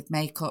things with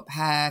makeup,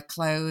 hair,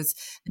 clothes,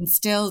 and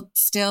still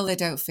they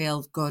don't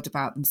feel good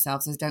about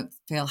themselves. They don't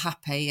feel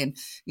happy. And,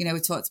 we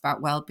talked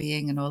about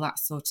well-being and all that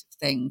sort of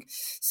thing.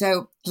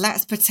 So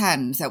let's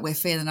pretend that we're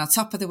feeling on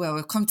top of the world.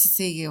 We've come to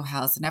see you,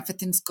 Hels, and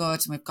everything's good.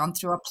 And we've gone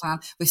through our plan.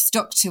 We've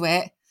stuck to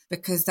it,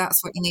 because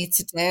that's what you need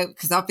to do,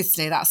 because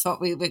obviously that's what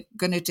we're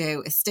going to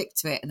do, is stick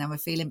to it, and then we're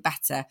feeling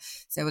better.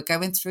 So we're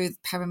going through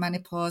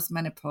perimenopause,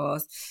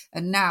 menopause,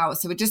 and now,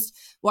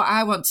 what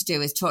I want to do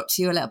is talk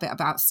to you a little bit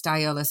about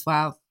style as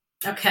well.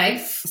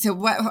 Okay.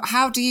 So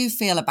how do you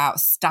feel about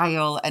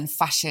style and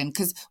fashion?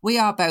 Because we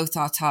are both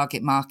our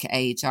target market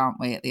age, aren't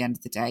we, at the end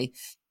of the day?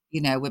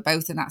 We're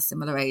both in that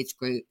similar age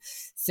group.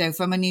 So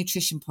from a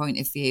nutrition point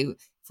of view,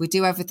 if we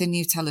do everything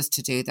you tell us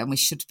to do, then we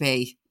should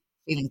be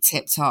feeling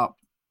tip-top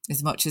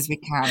as much as we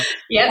can.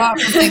 Yeah. Apart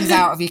from things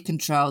out of your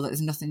control that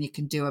there's nothing you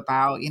can do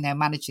about,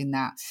 managing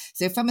that.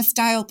 So from a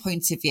style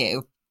point of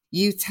view,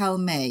 you tell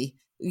me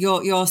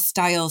your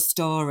style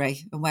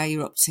story and where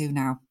you're up to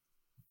now.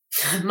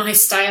 My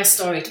style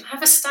story. Do I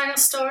have a style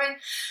story?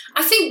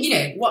 I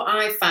think, what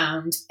I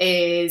found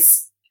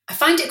is I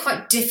find it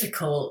quite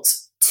difficult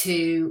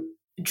to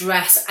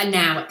dress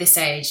now at this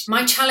age.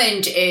 My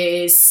challenge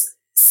is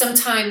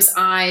sometimes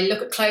I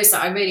look at clothes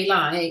that I really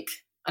like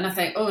and I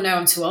think, oh no,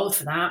 I'm too old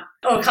for that.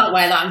 Oh, I can't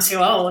wear that, I'm too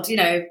old,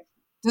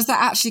 Does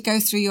that actually go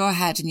through your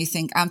head and you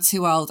think, I'm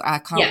too old, I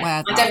can't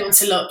wear that? I don't want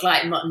to look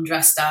like mutton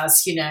dressed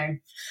as,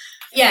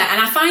 Yeah,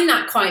 and I find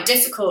that quite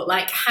difficult,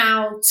 like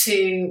how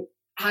to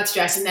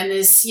dress. And then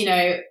there's,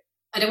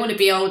 I don't want to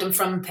be old and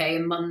frumpy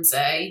and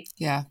mumsy.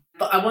 Yeah.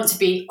 But I want to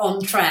be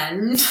on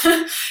trend,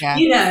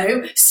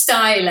 yeah.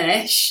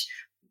 Stylish,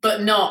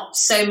 but not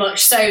so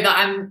much so that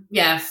I'm,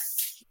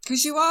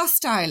 Because you are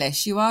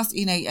stylish, you are,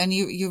 and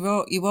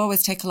you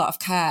always take a lot of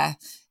care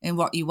in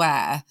what you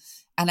wear.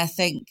 And I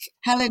think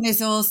Helen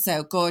is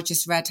also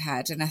gorgeous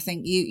redhead, and I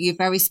think you're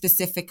very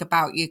specific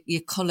about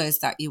your colours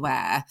that you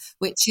wear,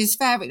 which is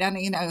fair.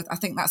 And I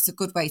think that's a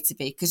good way to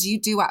be, because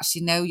you do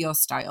actually know your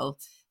style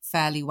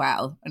fairly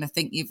well, and I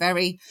think you're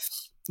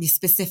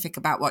specific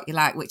about what you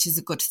like, which is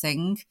a good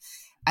thing.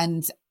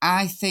 And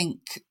I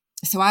think.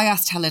 So I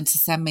asked Helen to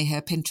send me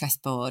her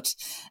Pinterest board,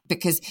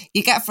 because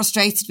you get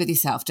frustrated with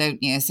yourself, don't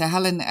you? So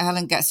Helen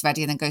gets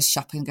ready and then goes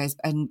shopping,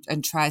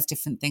 and tries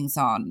different things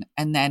on.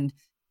 And then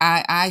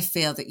I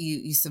feel that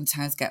you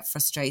sometimes get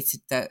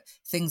frustrated that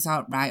things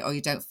aren't right, or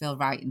you don't feel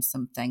right in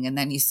something. And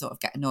then you sort of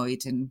get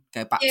annoyed and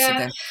go back to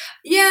the...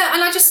 Yeah,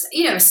 and I just,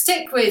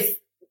 stick with...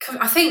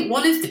 I think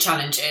one of the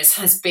challenges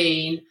has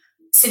been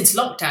since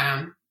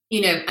lockdown,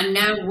 and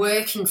now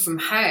working from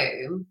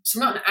home, so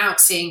I'm not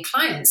out seeing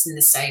clients in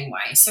the same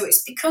way. So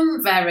it's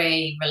become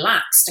very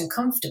relaxed and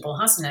comfortable,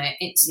 hasn't it?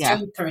 It's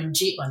jumper and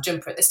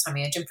jumper at this time of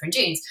year, jumper and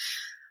jeans.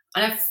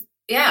 And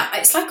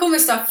it's like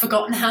almost I've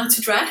forgotten how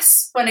to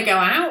dress when I go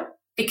out,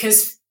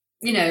 because,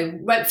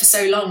 went for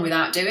so long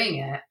without doing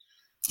it.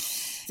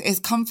 It's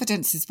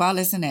confidence as well,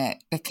 isn't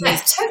it?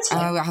 Because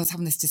totally. I was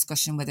having this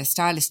discussion with a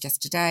stylist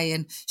yesterday,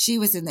 and she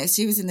was in this,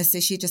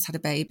 she just had a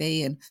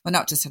baby, and well,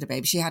 not just had a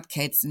baby, she had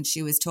kids, and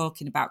she was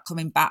talking about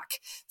coming back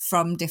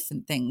from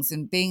different things,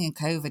 and being in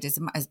COVID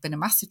has been a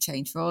massive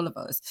change for all of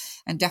us,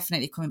 and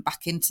definitely coming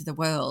back into the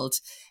world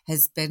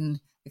has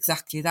been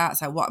exactly that.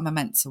 It's like, what am I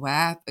meant to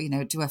wear?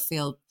 Do I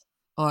feel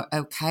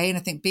okay? And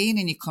I think being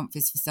in your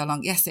comforts for so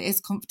long, yes, it is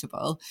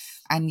comfortable,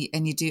 and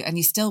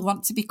you still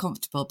want to be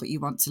comfortable, but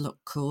you want to look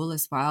cool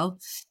as well.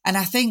 And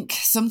I think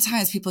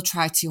sometimes people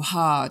try too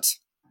hard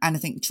And I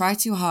think try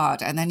too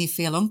hard and then you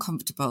feel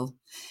uncomfortable.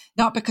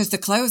 Not because the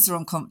clothes are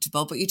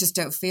uncomfortable, but you just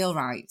don't feel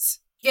right.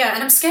 Yeah,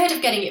 and I'm scared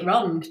of getting it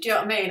wrong. Do you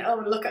know what I mean?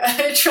 Oh, look at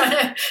her trying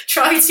to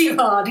try too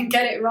hard and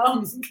get it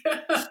wrong.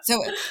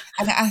 So,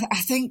 and I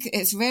think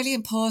it's really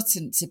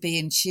important to be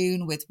in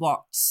tune with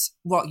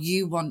what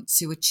you want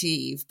to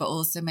achieve, but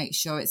also make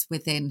sure it's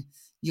within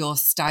your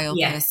style,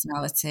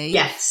 personality.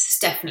 Yes,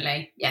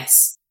 definitely.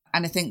 Yes.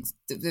 And I think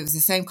there was the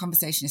same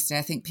conversation yesterday.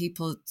 I think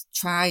people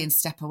try and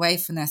step away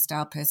from their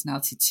style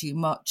personality too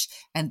much.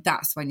 And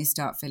that's when you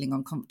start feeling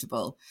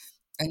uncomfortable.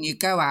 And you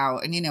go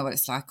out and you know what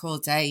it's like all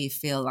day. You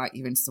feel like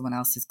you're in someone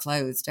else's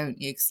clothes,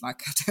 don't you? It's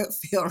like, I don't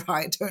feel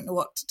right. I don't know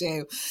what to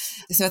do.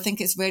 So I think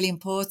it's really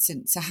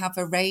important to have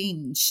a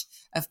range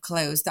of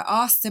clothes that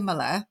are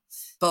similar,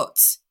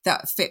 but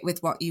that fit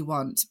with what you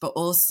want. But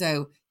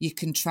also you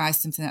can try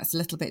something that's a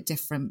little bit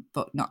different,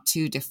 but not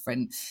too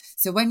different.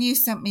 So when you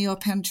sent me your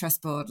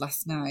Pinterest board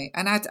last night,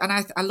 and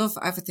I love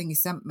everything you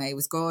sent me, it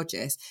was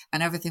gorgeous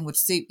and everything would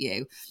suit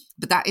you,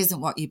 but that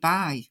isn't what you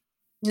buy.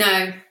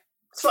 No.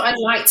 It's what I'd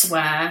like to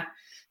wear.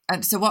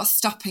 And so what's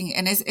stopping?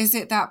 And is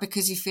it that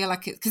because you feel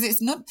like it, because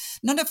it's not,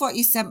 none of what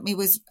you sent me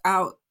was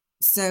out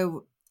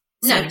so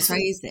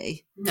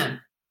crazy. No.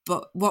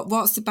 But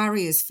what's the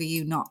barriers for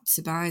you not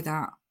to buy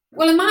that?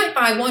 Well, I might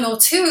buy one or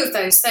two of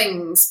those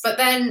things, but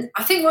then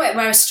I think where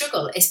I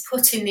struggle is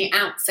putting the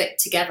outfit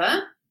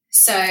together.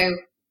 So I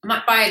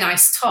might buy a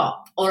nice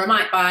top, or I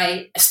might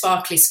buy a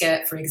sparkly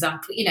skirt, for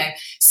example. You know,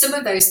 some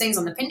of those things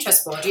on the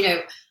Pinterest board, you know,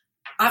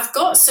 I've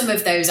got some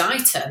of those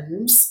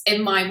items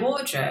in my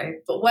wardrobe,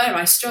 but where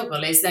I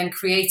struggle is then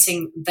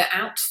creating the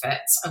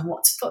outfits and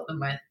what to put them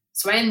with.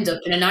 So I end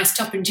up in a nice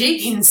top and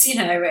jeans, you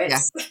know.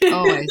 It's... Yeah,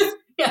 always.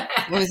 Yeah.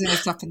 Always in a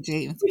top and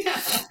jeans. Yeah.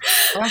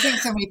 Well, I think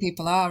so many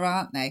people are,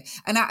 aren't they?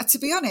 And to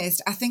be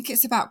honest, I think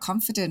it's about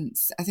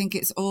confidence. I think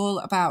it's all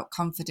about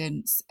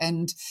confidence.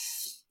 And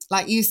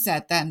like you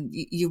said, then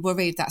you're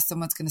worried that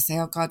someone's going to say,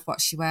 oh God,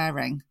 what's she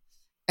wearing?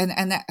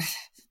 And that,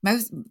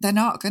 they're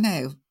not going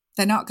to.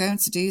 They're not going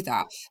to do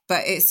that.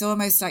 But it's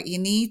almost like you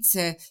need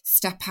to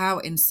step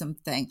out in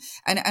something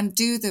and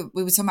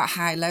we were talking about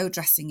high-low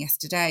dressing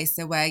yesterday.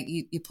 So where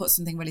you put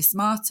something really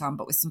smart on,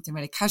 but with something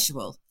really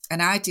casual.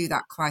 And I do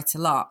that quite a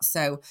lot.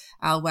 So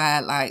I'll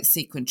wear like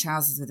sequin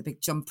trousers with a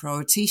big jumper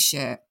or a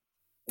t-shirt.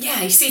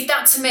 Yeah, you see,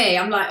 that to me,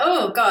 I'm like,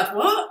 oh God,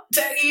 what?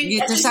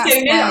 I just that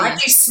don't know. I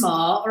do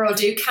smart or I'll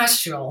do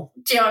casual.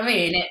 Do you know what I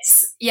mean?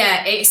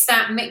 It's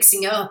that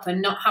mixing up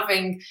and not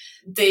having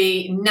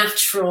the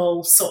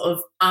natural sort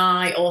of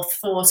eye or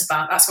thought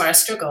about. That's where I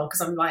struggle,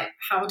 because I'm like,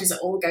 how does it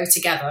all go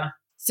together?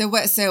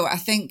 So I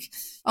think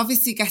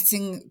obviously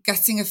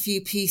getting a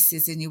few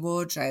pieces in your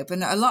wardrobe,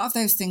 and a lot of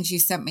those things you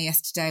sent me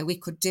yesterday we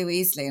could do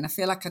easily, and I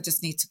feel like I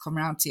just need to come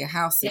around to your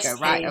house and go,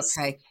 right,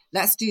 okay,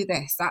 let's do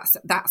this.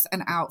 That's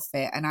an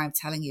outfit, and I'm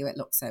telling you it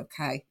looks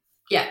okay.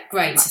 Yeah,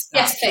 great.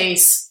 Yes,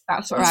 please.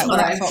 That's all right. Well,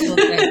 that's what we'll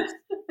do.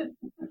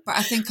 But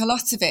I think a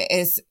lot of it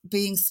is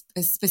being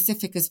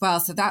specific as well.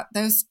 So that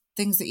those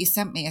things that you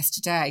sent me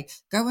yesterday,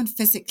 go and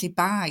physically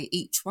buy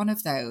each one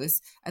of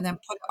those and then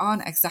put it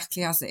on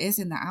exactly as it is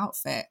in the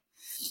outfit.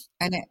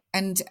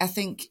 And I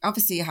think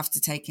obviously you have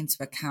to take into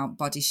account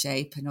body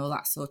shape and all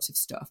that sort of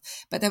stuff.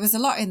 But there was a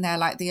lot in there,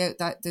 like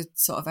the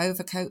sort of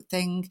overcoat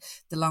thing,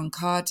 the long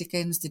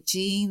cardigans, the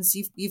jeans.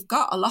 You've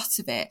got a lot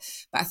of it,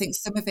 but I think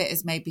some of it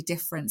is maybe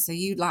different. So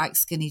you like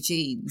skinny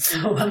jeans.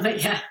 Oh, well,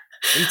 yeah.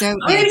 You don't.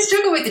 I really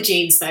struggle with the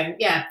jeans though.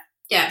 Yeah.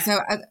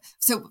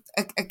 So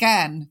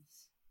again,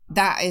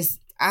 that is.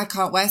 I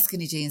can't wear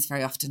skinny jeans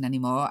very often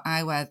anymore.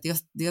 I wear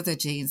the other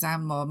jeans.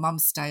 I'm more mom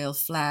style,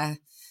 flare,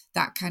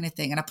 that kind of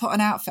thing. And I put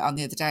an outfit on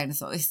the other day and I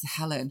thought, this is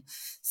Helen.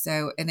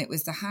 So, and it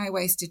was the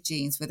high-waisted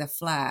jeans with a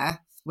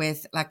flare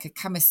with like a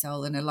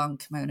camisole and a long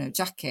kimono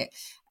jacket.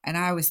 And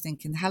I was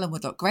thinking Helen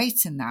would look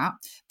great in that,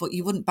 but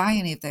you wouldn't buy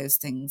any of those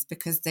things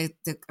because they're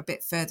a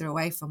bit further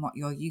away from what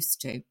you're used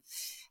to.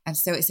 And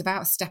so it's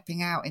about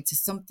stepping out into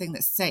something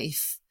that's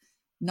safe,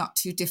 not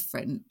too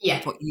different,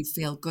 but you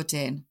feel good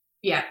in.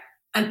 Yeah.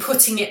 And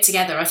putting it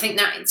together. I think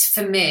that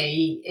for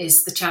me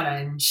is the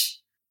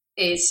challenge,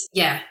 is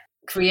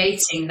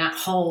creating that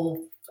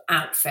whole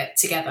outfit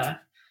together.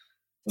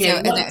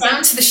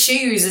 Down to the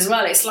shoes as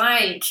well. It's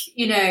like,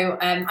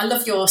 I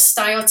love your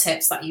style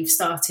tips that you've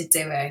started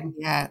doing.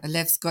 Yeah,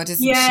 Liv's good,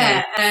 isn't she?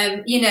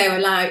 Yeah,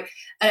 like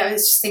I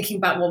was just thinking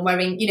about one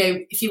wearing,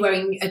 if you're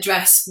wearing a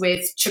dress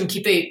with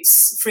chunky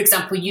boots, for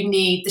example, you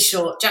need the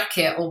short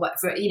jacket or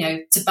whatever,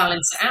 to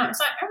balance it out. It's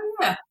like, oh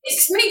yeah, it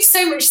just makes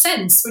so much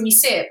sense when you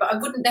see it, but I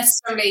wouldn't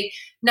necessarily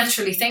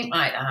naturally think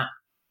like that.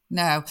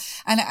 No.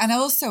 And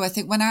also I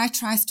think when I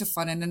try stuff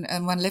on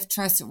and when Liv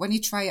tries to, when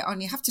you try it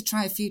on, you have to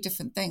try a few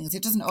different things.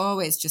 It doesn't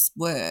always just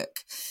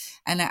work.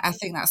 And I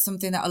think that's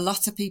something that a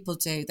lot of people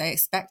do. They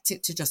expect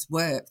it to just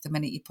work the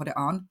minute you put it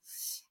on.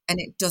 And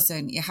it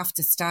doesn't. You have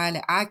to style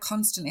it. I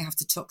constantly have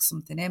to tuck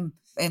something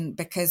in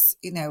because,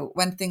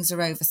 when things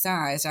are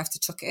oversized, I have to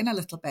tuck it in a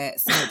little bit.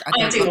 So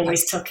I do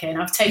always tuck in.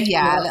 I've taken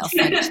a little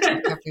French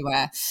tuck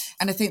everywhere.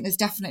 And I think there's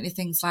definitely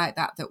things like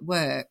that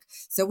work.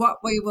 So what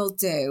we will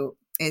do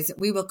is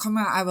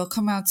I will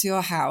come out to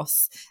your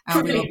house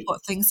and we will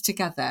put things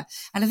together.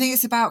 And I think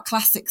it's about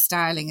classic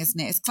styling, isn't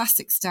it? It's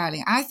classic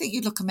styling. I think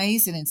you'd look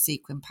amazing in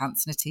sequin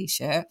pants and a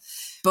t-shirt,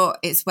 but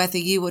it's whether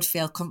you would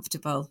feel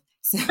comfortable.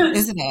 So,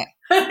 isn't it?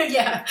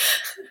 Yeah.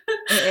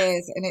 It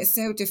is, and it's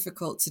so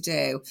difficult to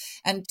do.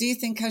 And do you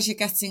think as you're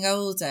getting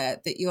older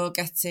that you're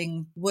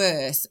getting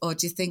worse, or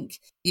do you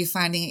think you're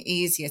finding it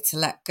easier to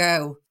let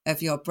go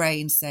of your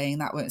brain saying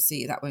that won't suit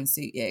you, that won't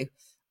suit you?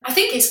 I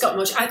think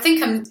I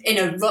think I'm in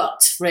a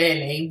rut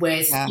really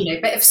with, a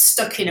bit of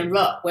stuck in a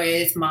rut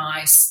with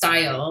my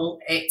style.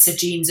 It's a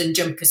jeans and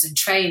jumpers and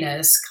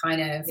trainers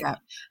kind of. Yeah.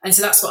 And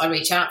so that's what I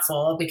reach out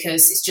for,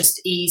 because it's just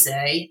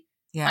easy.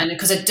 Yeah. And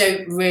because I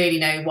don't really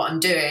know what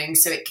I'm doing,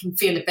 so it can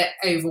feel a bit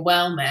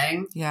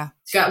overwhelming. Yeah.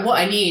 So what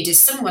I need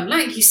is someone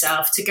like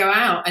yourself to go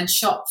out and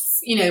shop,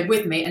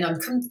 with me, and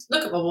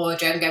look at my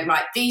wardrobe and go,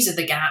 right, these are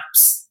the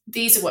gaps.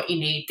 These are what you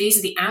need. These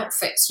are the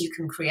outfits you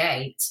can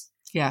create.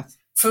 Yeah.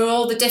 For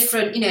all the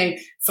different,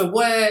 for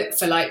work,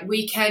 for like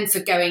weekend, for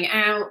going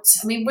out.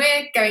 I mean,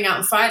 we're going out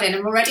on Friday and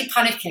I'm already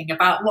panicking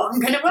about what I'm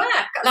going to wear.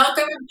 And I'll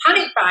go and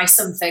panic buy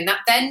something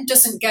that then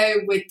doesn't go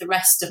with the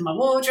rest of my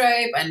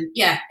wardrobe. And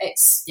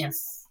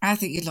I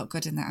think you look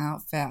good in that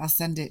outfit. I'll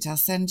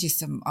send you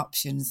some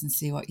options and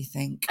see what you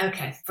think.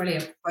 Okay,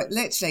 brilliant. But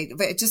literally,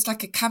 just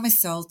like a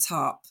camisole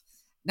top.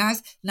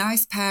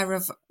 Nice pair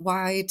of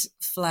wide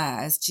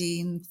flares,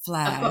 jean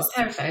flares. I've got a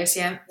pair of those,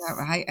 yeah.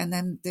 Right, and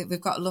then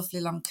we've got a lovely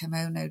long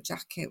kimono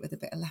jacket with a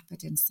bit of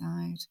leopard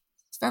inside.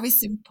 It's very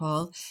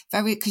simple,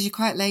 because you're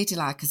quite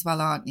ladylike as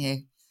well, aren't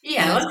you?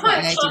 Yeah, I'm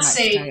quite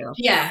classy.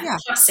 Yeah,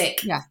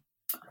 classic. Yeah.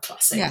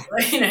 Classic,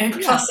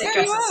 classic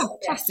dresses.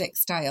 Classic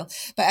style.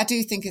 But I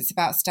do think it's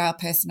about style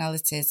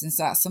personalities, and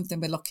so that's something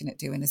we're looking at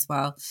doing as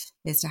well,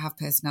 is to have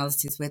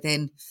personalities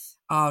within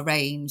our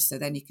range, so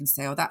then you can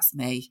say, oh, that's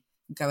me.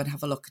 Go and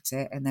have a look at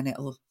it, and then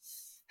it'll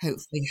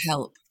hopefully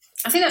help.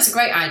 I think that's a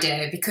great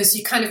idea, because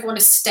you kind of want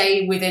to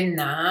stay within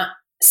that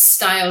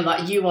style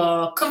that you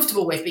are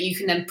comfortable with, but you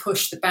can then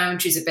push the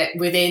boundaries a bit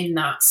within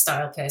that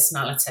style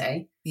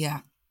personality.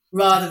 Yeah.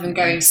 Rather than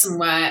going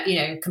somewhere,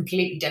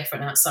 completely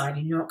different outside,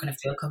 and you're not going to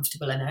feel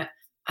comfortable in it.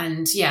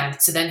 And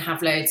to then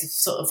have loads of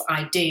sort of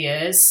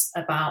ideas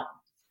about.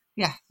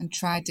 Yeah, and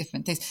try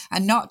different things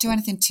and not do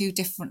anything too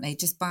differently.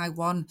 Just buy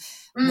one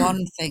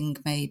thing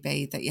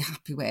maybe that you're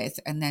happy with,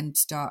 and then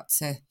start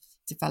to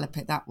develop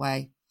it that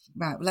way.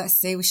 Right, well, let's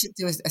see. We should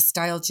do a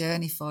style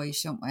journey for you,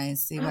 shouldn't we? And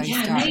see where you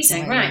start.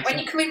 Amazing. Right, when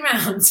you're coming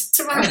round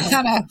tomorrow.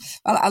 I know.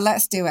 Well,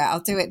 let's do it.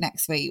 I'll do it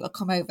next week. We'll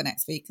come over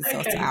next week and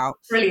sort it out.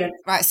 Brilliant.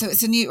 Right, so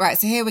it's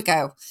so here we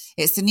go.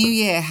 It's the new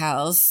year,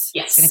 Hels.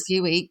 Yes. In a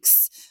few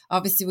weeks.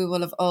 Obviously, we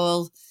will have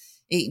all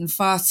eaten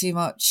far too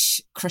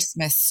much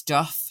Christmas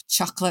stuff.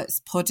 Chocolates,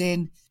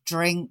 pudding,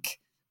 drink,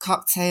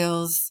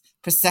 cocktails,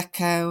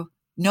 Prosecco,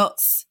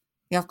 nuts.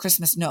 You have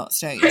Christmas nuts,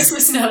 don't you?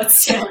 Christmas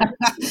nuts, yeah.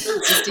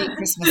 Just eat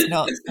Christmas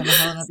nuts.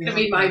 It's going to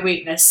be my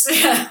weakness.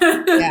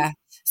 Yeah.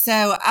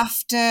 So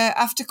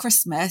after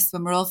Christmas,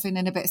 when we're all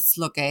feeling a bit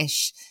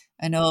sluggish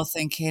and all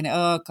thinking,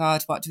 oh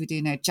God, what do we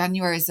do now?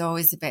 January is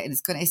always a bit, and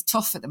it's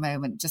tough at the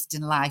moment, just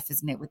in life,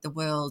 isn't it, with the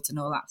world and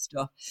all that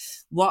stuff.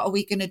 What are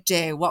we going to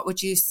do? What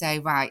would you say,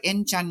 right,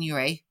 in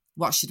January,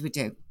 what should we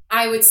do?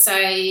 I would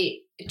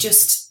say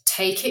just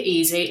take it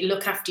easy,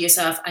 look after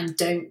yourself, and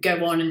don't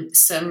go on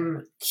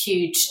some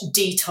huge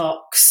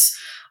detox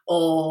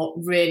or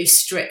really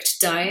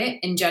strict diet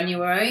in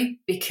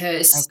January,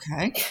 because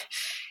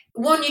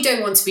one, you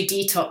don't want to be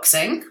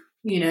detoxing,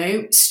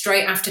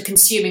 straight after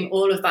consuming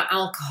all of that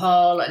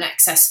alcohol and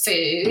excess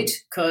food,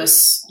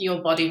 because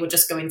your body will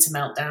just go into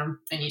meltdown,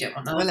 and you don't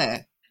want that. Will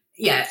it?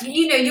 Yeah,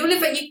 you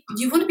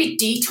want to be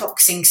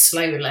detoxing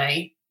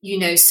slowly.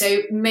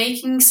 So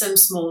making some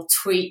small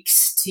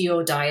tweaks to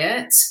your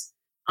diet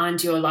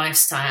and your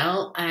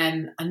lifestyle,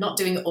 and not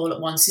doing it all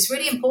at once, is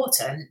really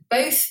important,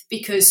 both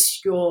because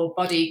your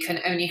body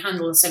can only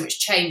handle so much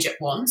change at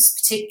once,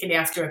 particularly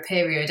after a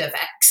period of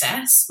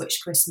excess,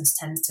 which Christmas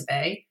tends to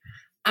be,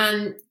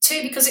 and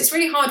two, because it's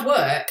really hard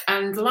work,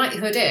 and the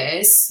likelihood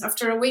is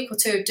after a week or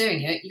two of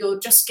doing it, you'll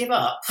just give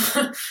up.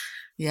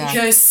 Yeah.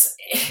 Because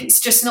it's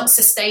just not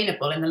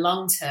sustainable in the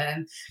long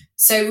term.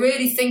 So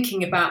really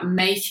thinking about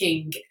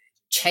making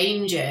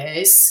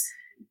changes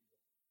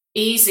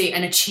easy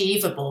and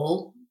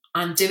achievable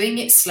and doing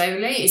it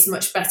slowly is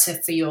much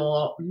better for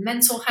your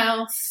mental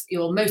health,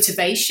 your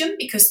motivation,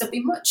 because they'll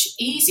be much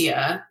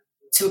easier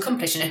to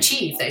accomplish and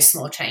achieve those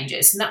small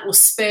changes. And that will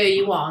spur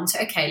you on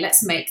to, okay,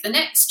 let's make the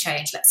next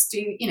change. Let's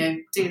do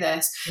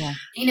this. Yeah.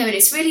 And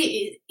it's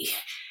really...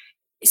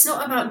 It's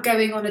not about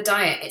going on a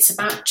diet. It's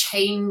about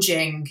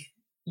changing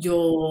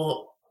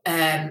your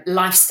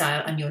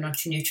lifestyle and your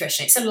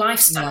nutrition. It's a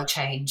lifestyle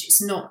change.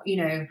 It's not,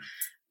 I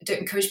don't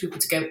encourage people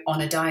to go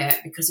on a diet,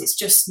 because it's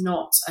just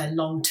not a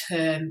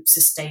long-term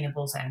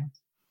sustainable thing.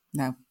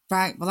 No.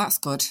 Right. Well, that's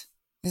good,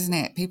 isn't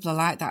it? People are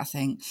like that, I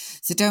think.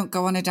 So don't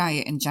go on a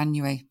diet in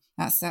January.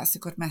 That's a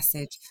good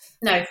message.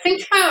 No,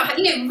 think about,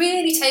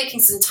 really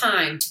taking some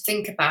time to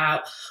think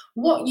about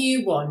what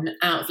you want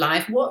out of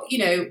life, what,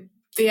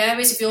 the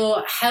areas of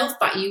your health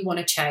that you want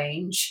to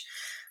change,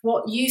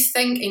 what you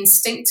think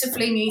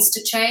instinctively needs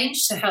to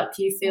change to help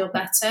you feel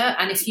better,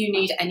 and if you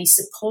need any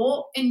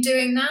support in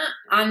doing that,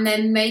 and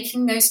then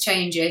making those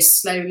changes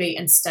slowly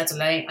and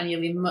steadily, and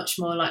you'll be much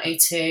more likely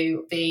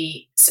to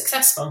be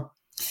successful.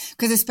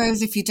 Because I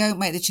suppose if you don't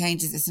make the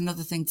changes, it's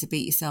another thing to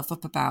beat yourself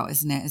up about,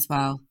 isn't it, as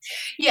well?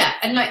 Yeah,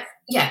 and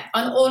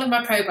on all of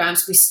my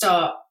programs, we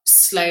start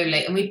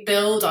slowly and we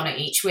build on it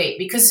each week,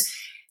 because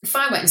if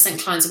I went and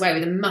sent clients away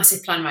with a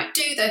massive plan, right,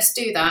 do this,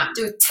 do that,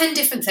 do 10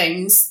 different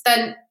things,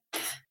 then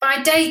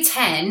by day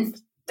 10,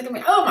 they're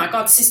going to be, oh my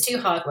God, this is too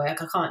hard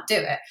work, I can't do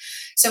it.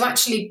 So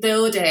actually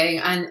building,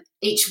 and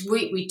each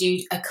week we do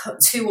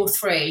 2 or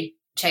 3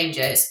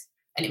 changes,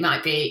 and it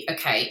might be,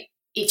 okay,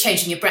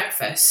 changing your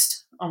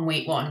breakfast on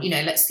week 1,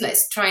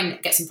 let's try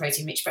and get some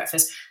protein rich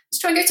breakfast. Let's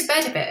try and go to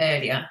bed a bit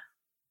earlier,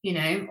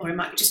 or it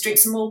might be just drink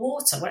some more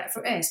water,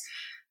 whatever it is.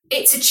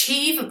 It's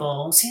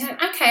achievable. So,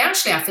 okay,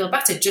 actually I feel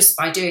better just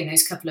by doing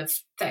those couple of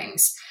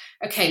things.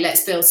 Okay,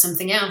 let's build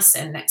something else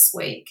in next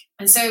week.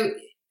 And so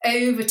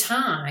over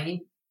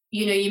time,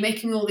 you're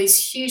making all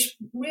these huge,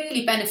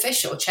 really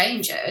beneficial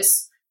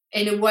changes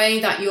in a way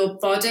that your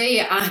body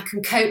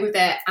can cope with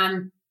it,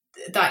 and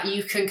that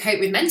you can cope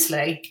with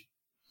mentally.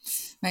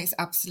 Makes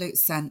absolute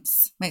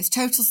sense. Makes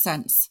total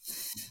sense.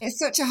 It's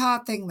such a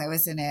hard thing though,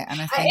 isn't it?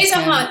 And I think it is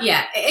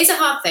a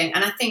hard thing.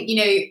 And I think,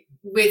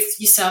 with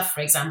yourself,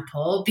 for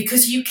example,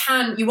 because you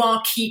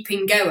are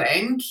keeping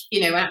going,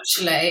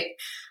 actually,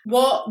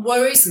 what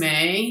worries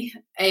me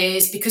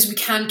is because we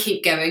can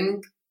keep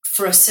going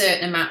for a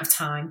certain amount of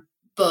time,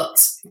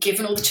 but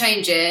given all the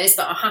changes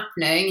that are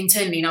happening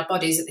internally in our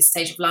bodies at this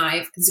stage of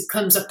life, there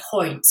comes a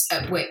point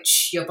at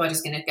which your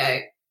body's going to go,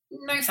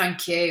 no,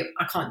 thank you,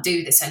 I can't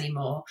do this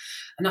anymore.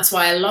 And that's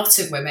why a lot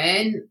of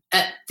women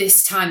at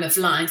this time of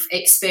life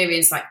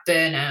experience like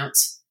burnout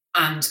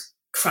and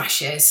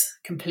crashes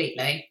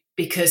completely,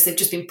 because they've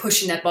just been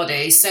pushing their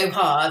bodies so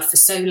hard for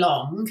so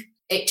long,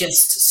 it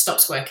just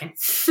stops working.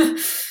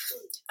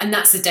 And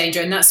that's the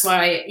danger. And that's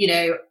why,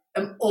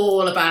 I'm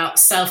all about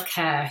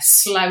self-care.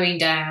 Slowing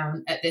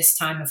down at this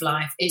time of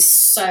life is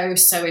so,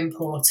 so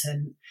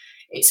important.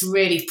 It's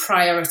really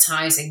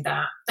prioritising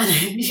that.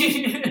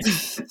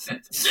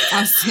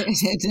 Absolutely.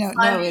 No,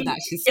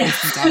 actually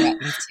speaking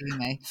directly to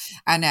me.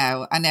 I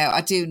know.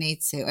 I do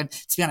need to. And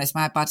to be honest,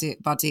 my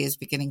body is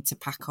beginning to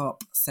pack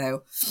up.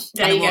 So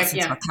I walked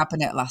into my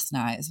cabinet last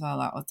night as well.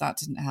 That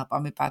didn't help.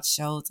 On my bad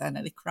shoulder, I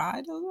nearly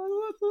cried.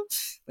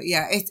 But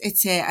yeah,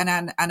 it's here, and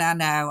I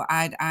know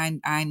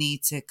I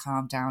need to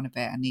calm down a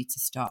bit. I need to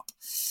stop,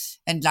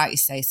 and like you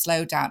say,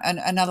 slow down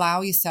and allow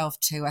yourself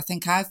to. I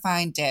think I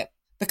find it,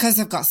 because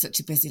I've got such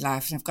a busy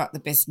life and I've got the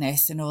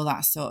business and all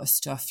that sort of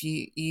stuff.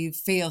 You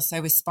feel so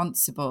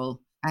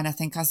responsible, and I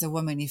think as a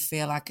woman, you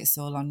feel like it's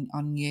all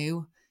on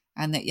you,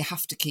 and that you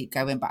have to keep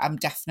going. But I'm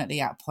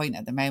definitely at a point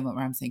at the moment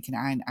where I'm thinking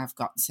I've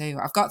got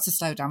to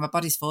slow down. My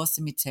body's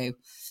forcing me to,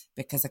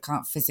 because I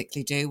can't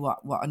physically do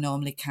what I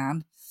normally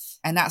can.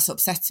 And that's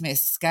upsetting me.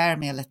 It's scaring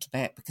me a little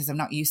bit, because I'm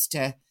used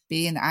to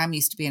being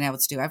able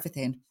to do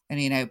everything,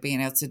 and,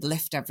 being able to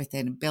lift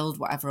everything and build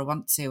whatever I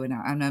want to. And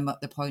I'm at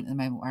the point at the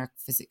moment where I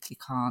physically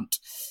can't.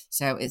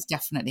 So it's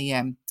definitely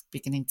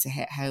beginning to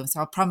hit home.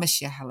 So I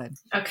promise you, Helen.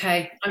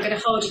 Okay, I'm going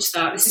to hold you to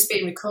that. This is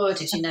being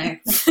recorded, I know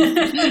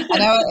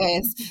it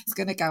is. It's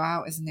going to go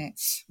out, isn't it?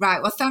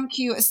 Right. Well, thank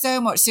you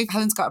so much. So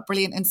Helen's got a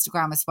brilliant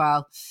Instagram as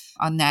well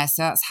on there.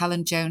 So that's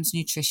Helen Jones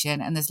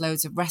Nutrition, and there's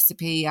loads of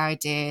recipe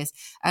ideas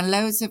and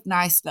loads of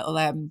nice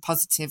little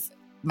positive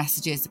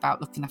messages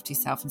about looking after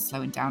yourself and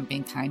slowing down,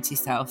 being kind to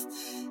yourself,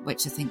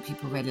 which I think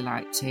people really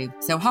like too.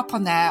 So hop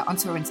on there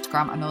onto her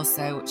Instagram, and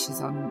also she's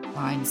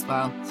online as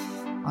well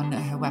on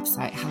her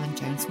website, Helen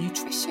Jones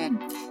Nutrition.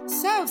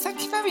 So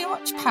thank you very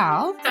much,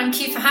 pal.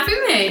 Thank you for having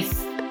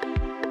me.